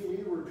you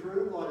knew were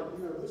true? Like,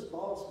 this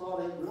bald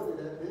spot ain't really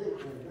that big.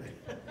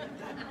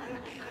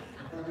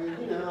 I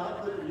mean, I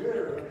put the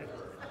mirror up.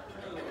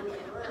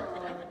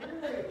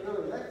 It ain't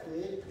really that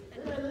big.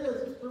 Yeah, it is.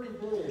 It's pretty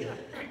big.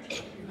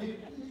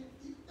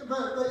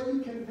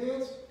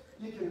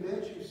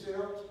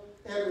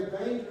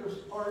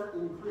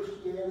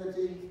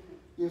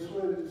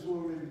 is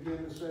when we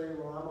begin to say,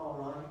 well, I'm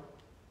all right.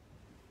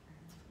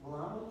 Well,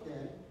 I'm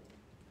okay.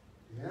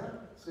 Yeah?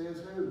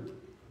 Says who?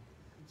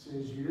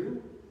 Says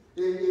you?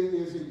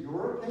 Is it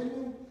your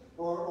opinion?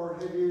 Or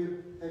have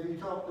you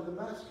talked to the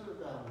Master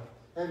about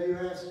it? Have you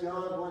asked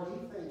God what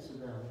He thinks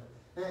about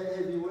it?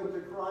 Have you went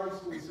to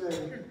Christ and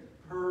said,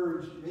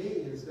 purge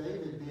me as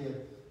David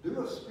did?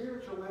 Do a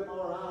spiritual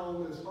MRI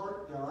on this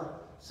heart,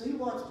 God. See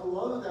what's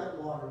below that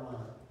waterline.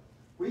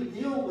 We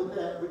deal with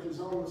that which is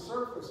on the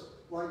surface,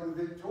 like the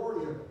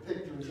Victoria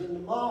pictures in the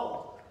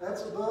mall.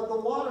 That's above the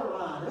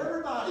waterline.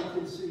 Everybody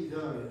can see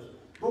those.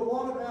 But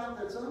what about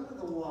that's under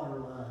the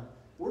waterline?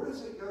 Where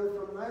does it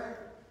go from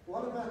there?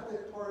 What about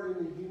that part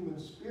in the human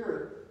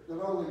spirit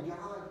that only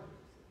God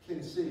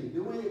can see?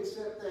 Do we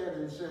accept that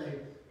and say,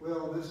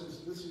 well, this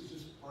is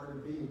just part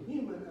of being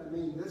human? I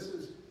mean, that's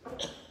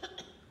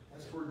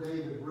where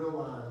David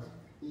realized.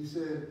 He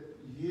said,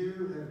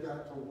 you have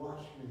got to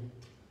wash me.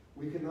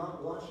 We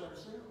cannot wash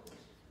ourselves.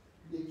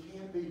 It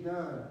can't be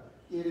done.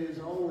 It is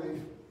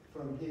only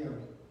from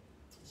Him.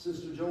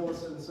 Sister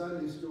Joyce in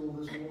Sunday school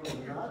this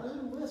morning, and I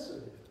do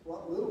listen.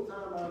 What little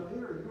time I'm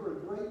here, you're a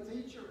great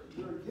teacher.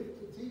 You're a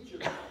gifted teacher.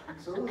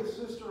 So is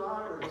Sister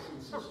Iris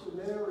and Sister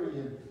Mary.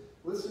 And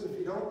listen, if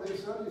you don't do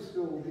Sunday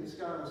school, these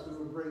guys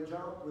do a great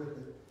job with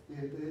it.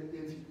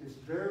 It's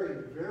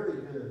very,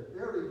 very good.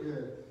 Very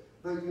good.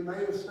 But you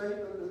made a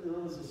statement that there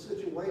was a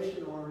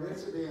situation or an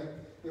incident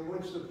in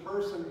which the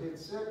person had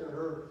said to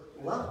her,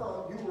 well, I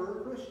thought you were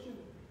a Christian.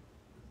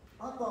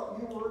 I thought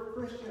you were a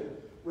Christian.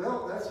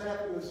 Well, that's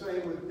happened the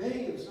same with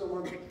me. If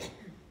someone,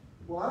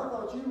 well, I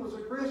thought you was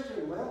a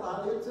Christian. Well,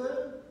 I did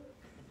too.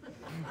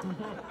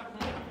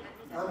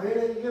 I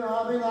did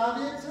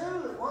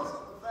too. It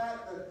wasn't the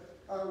fact that,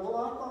 well,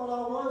 I thought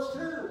I was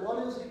too.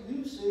 What is it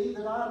you see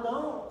that I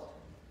don't?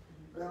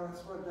 Well,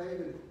 that's what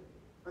David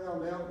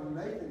found out when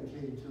Nathan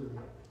came to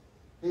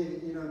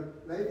him.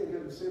 Nathan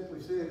could have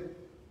simply said,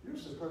 you're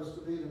supposed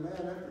to be the man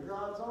after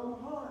God's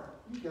own heart.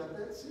 You got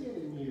that sin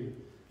in you.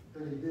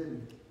 But he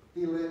didn't.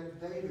 He let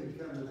David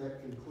come to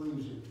that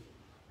conclusion.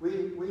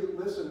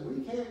 Listen,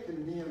 we can't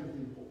condemn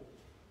people.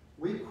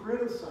 We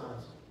criticize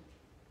them.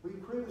 We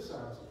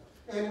criticize them.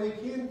 And we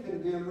can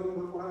condemn them,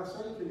 but when I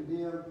say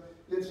condemn,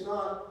 it's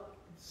not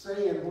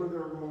saying where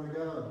they're going to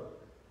go.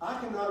 I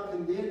cannot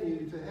condemn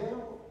you to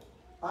hell.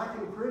 I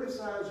can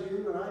criticize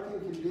you and I can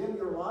condemn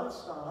your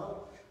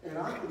lifestyle and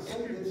I can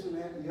say this and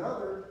that and the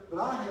other, but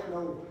I have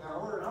no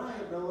power and I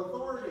have no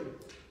authority.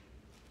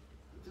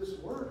 This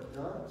word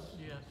does.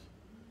 Yes.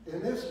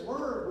 And this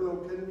word will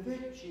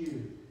convict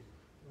you.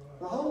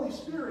 The Holy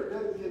Spirit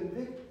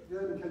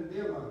doesn't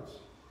condemn us.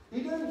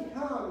 He doesn't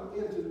come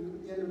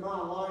into my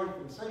life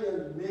and say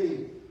unto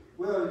me,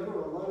 well,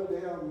 you're a low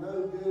down,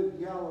 no good,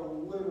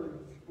 yellow liver,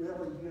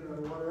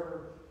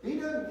 whatever. He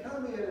doesn't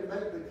come in and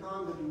make the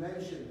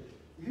condemnation.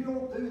 You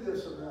don't do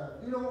this enough.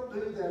 You don't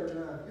do that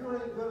enough. You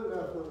ain't good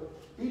enough.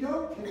 He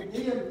don't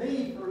condemn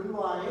me for who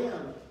I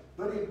am,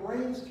 but he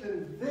brings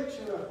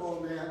conviction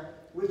upon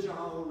that which I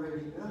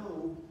already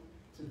know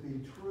to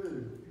be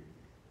true.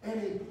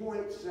 And he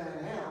points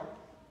that out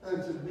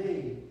unto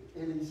me.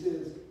 And he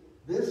says,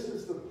 this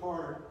is the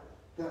part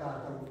that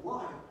I don't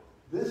like.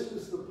 This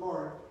is the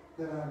part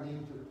that I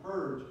need to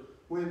purge.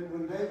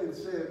 When David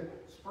said,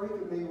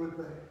 sprinkle me with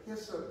the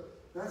hyssop,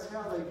 that's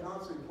how they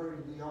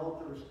consecrated the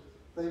altars.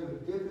 They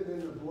would dip it in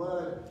the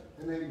blood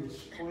and they would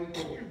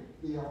sprinkle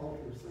the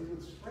altars. They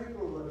would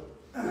sprinkle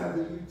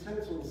the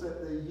utensils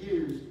that they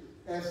used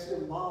as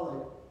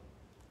symbolic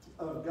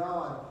of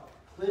God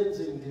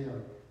cleansing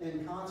them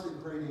and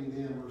consecrating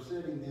them or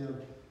setting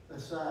them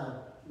aside.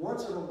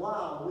 Once in a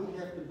while, we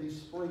have to be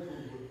sprinkled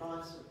with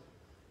hyssop.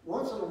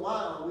 Once in a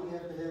while, we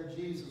have to have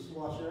Jesus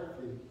wash our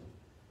feet.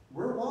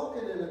 We're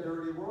walking in a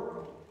dirty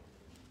world.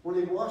 When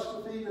he washed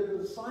the feet of the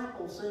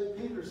disciples, St.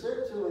 Peter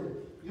said to him,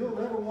 you'll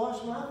never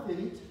wash my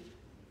feet.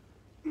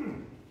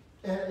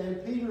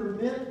 and Peter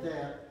meant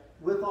that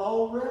with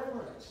all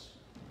reverence,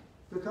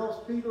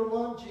 because Peter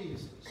loved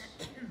Jesus.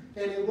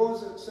 And he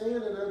wasn't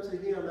saying it unto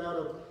him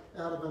out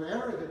of an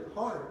arrogant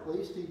heart. At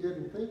least he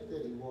didn't think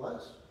that he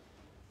was.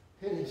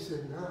 And he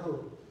said,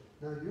 no,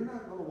 you're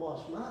not going to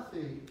wash my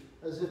feet,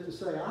 as if to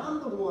say, I'm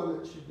the one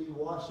that should be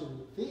washing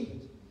the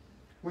feet.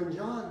 When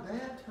John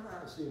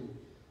baptized him,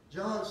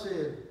 John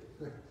said,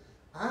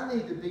 I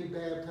need to be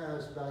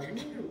baptized by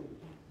you.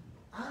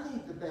 I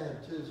need the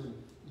baptism.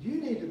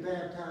 You need to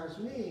baptize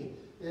me.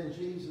 And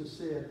Jesus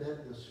said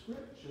that the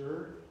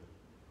scripture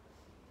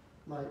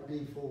might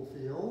be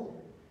fulfilled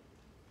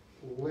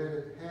when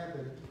it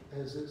happened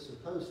as it's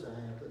supposed to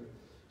happen.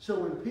 So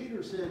when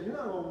Peter said, you're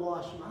not going to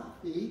wash my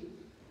feet,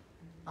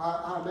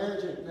 I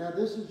imagine, now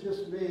this is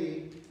just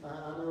me,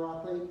 I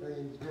know I think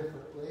things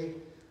differently,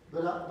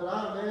 but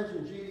I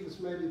imagine Jesus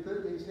maybe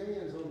putting his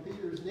hands on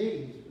Peter's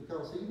knees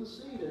because he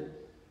was seated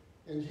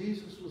and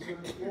Jesus was on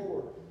the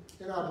floor.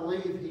 And I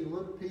believe he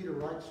looked Peter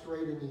right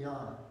straight in the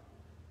eye.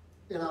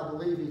 And I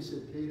believe he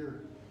said,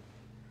 Peter,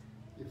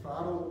 if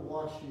I don't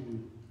wash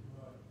you,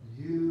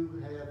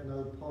 you have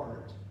no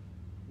part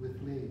with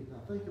me. Now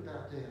think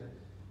about that.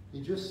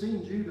 He just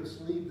seen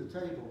Judas leave the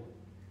table.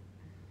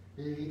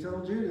 He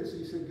told Judas,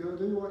 he said, go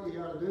do what you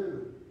got to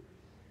do.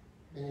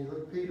 And he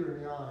looked Peter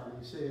in the eye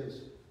and he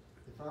says,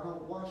 if I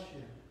don't wash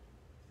you,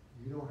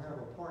 you don't have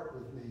a part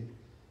with me.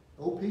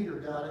 Old Peter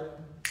got it.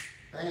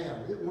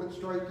 Bam! It went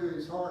straight to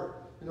his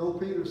heart. And old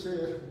Peter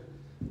said,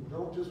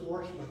 well, don't just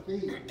wash my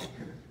feet.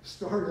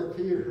 Start up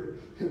here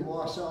and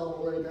wash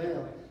all the way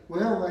down.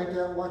 Well, ain't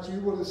that what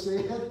you would have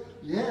said?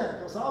 Yeah,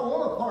 because I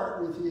want to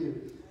part with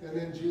you. And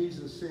then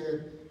Jesus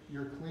said,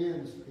 you're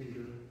cleansed,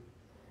 Peter.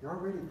 You're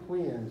already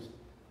cleansed,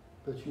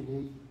 but you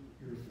need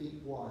your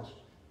feet washed.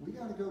 We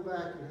got to go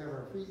back and have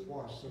our feet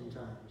washed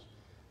sometimes.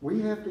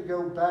 We have to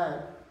go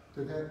back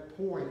to that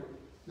point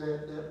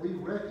that we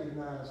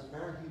recognize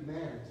our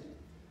humanity,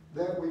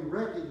 that we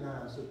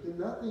recognize that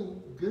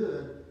nothing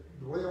good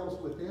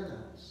dwells within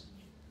us.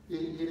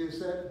 It is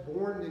that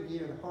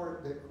born-again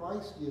heart that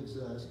Christ gives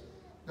us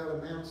that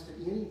amounts to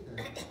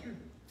anything.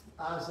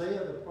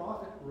 Isaiah the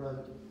prophet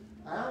wrote,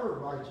 our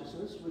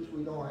righteousness, which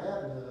we don't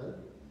have none,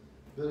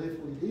 but if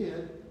we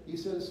did, he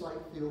said it's like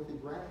filthy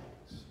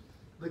rags.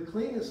 The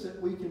cleanest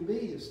that we can be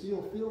is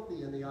still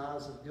filthy in the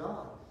eyes of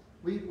God.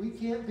 We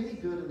can't be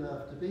good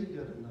enough to be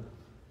good enough.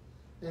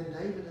 And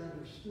David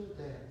understood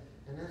that.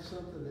 And that's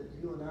something that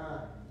you and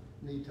I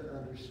need to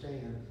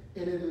understand.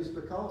 And it is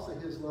because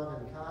of his love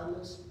and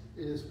kindness.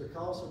 It is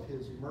because of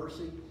his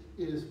mercy.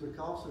 It is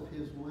because of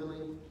his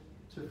willing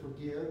to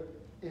forgive.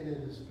 And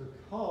it is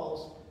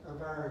because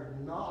of our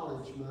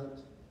acknowledgement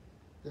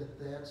that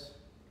that's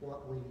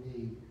what we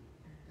need.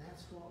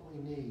 That's what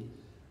we need.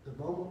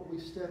 The moment we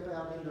step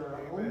out into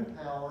our own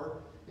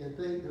power and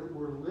think that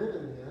we're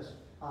living this,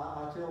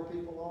 I tell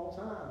people all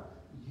the time,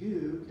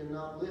 you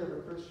cannot live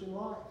a Christian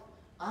life.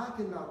 I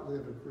cannot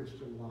live a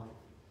Christian life.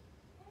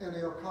 And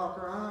they'll cock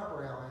their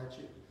eyebrow at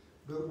you.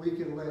 But we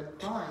can let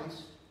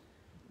Christ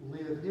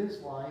live his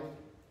life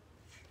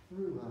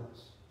through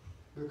us.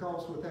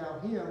 Because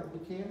without him,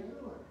 we can't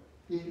do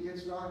it.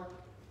 It's not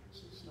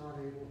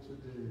able to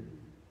do.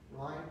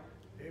 Right?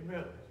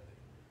 Amen.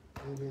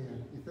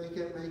 Amen. You think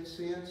that makes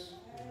sense?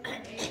 I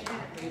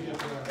think it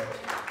does.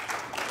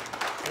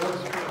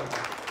 Let's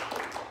pray.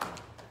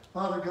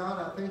 Father God,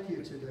 I thank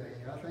you today.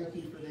 I thank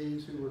you for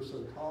these who are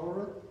so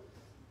tolerant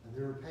and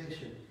they're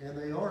patient. And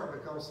they are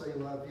because they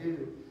love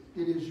you.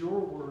 It is your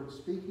word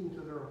speaking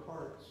to their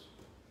hearts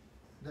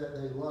that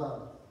they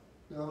love.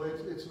 No,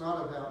 it's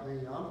not about me.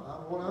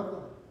 I'm one of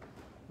them.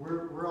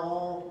 We're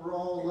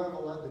all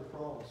level at the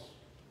cross.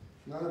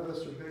 None of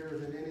us are bigger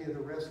than any of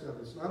the rest of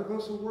us. None of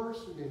us are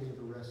worse than any of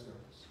the rest of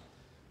us.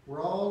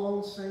 We're all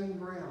on the same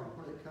ground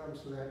when it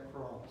comes to that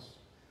cross.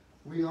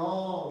 We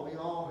all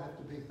have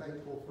to be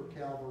thankful for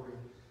Calvary.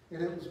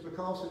 And it was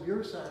because of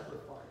your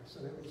sacrifice.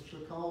 And it was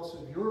because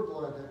of your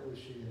blood that was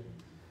shed.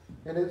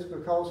 And it's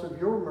because of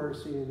your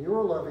mercy and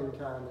your loving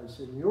kindness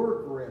and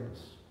your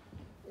grace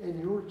and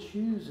your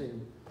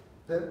choosing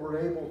that we're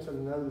able to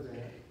know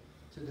that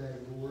today,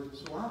 Lord.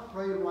 So I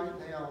pray right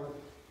now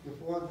that if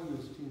one who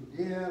is tuned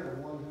in or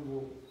one who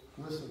will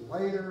listen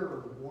later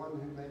or one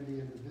who may be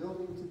in the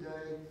building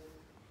today,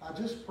 I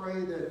just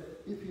pray that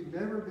if you've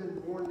never been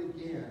born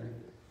again,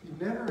 if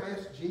you've never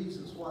asked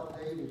Jesus what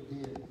David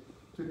did,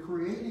 to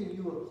create in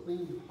you a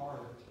clean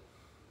heart,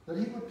 that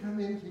he would come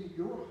into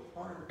your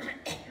heart,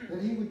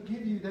 that he would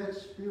give you that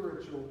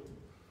spiritual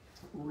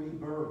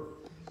rebirth.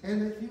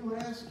 And if you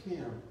ask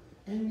him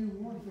and you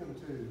want him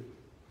to,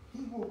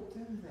 he will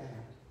do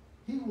that.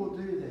 He will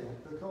do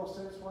that because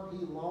that's what he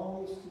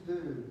longs to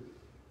do,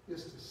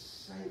 is to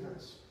save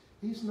us.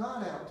 He's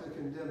not out to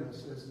condemn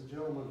us, as the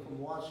gentleman from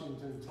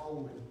Washington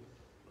told me,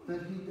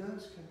 but he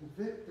does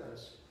convict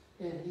us,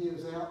 and he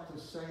is out to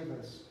save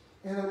us.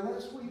 And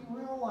unless we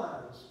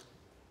realize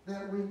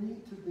that we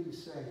need to be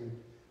saved,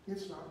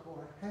 it's not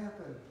going to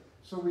happen.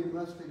 So we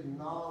must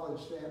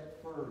acknowledge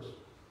that first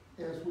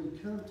as we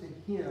come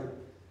to him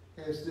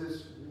as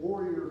this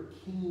warrior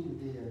king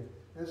did,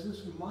 as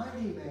this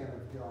mighty man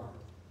of God,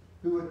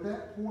 who at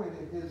that point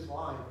in his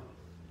life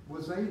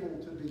was able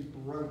to be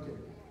broken.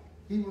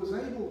 He was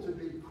able to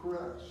be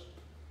crushed.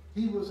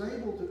 He was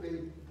able to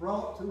be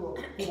brought to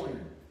a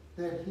point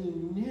that he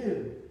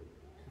knew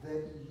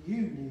that you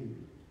knew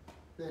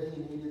that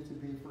he needed to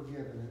be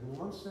forgiven. And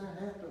once that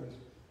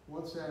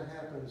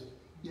happens,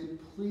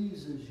 it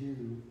pleases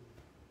you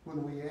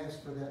when we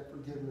ask for that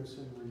forgiveness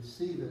and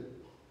receive it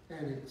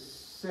and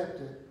accept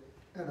it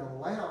and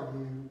allow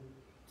you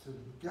to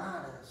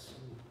guide us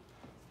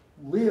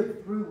and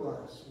live through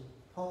us and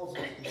cause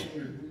us to be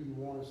who you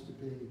want us to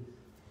be.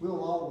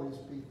 We'll always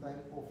be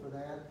thankful for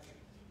that.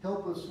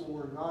 Help us,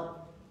 Lord,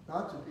 not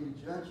to be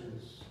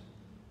judges,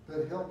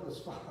 but help us,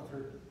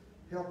 Father,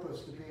 help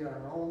us to be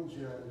our own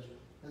judge.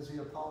 As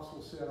the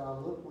apostle said, I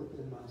look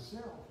within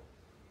myself.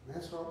 And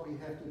that's what we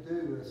have to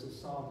do, as the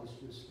psalmist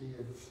just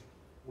did.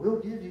 We'll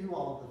give you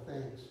all the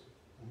thanks,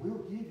 and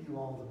we'll give you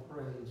all the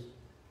praise,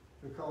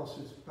 because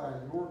it's by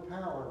your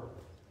power,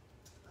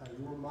 by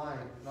your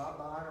might, not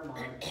by our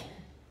might,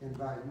 and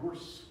by your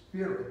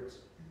Spirit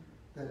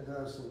that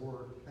does the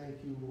work. Thank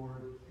you,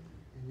 Lord.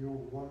 In your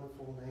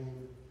wonderful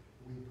name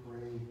we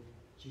pray,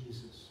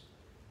 Jesus.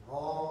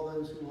 All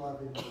those who love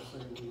him will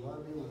say, we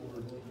love you,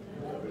 Lord.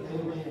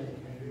 Amen.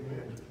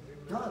 Amen.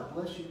 God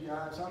bless you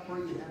guys. I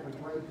pray you have a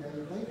great day.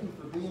 Thank you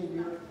for being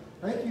here.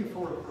 Thank you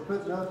for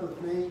putting up with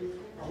me.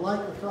 I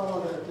like the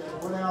fellow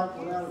that went out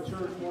of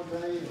church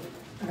one day,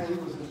 and he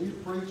was a new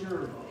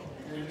preacher,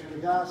 and the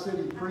guy said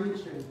he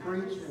preached, and he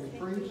preached, and he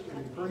preached,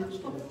 and he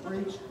preached, and he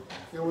preached.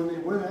 And when they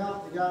went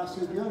out, the guy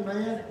said, young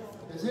man,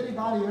 has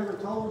anybody ever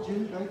told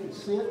you they could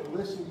sit and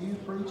listen to you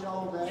preach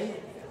all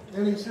day?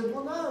 And he said,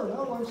 well,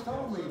 no one's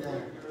told me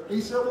that. He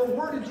said, well,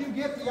 where did you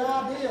get the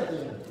idea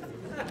then?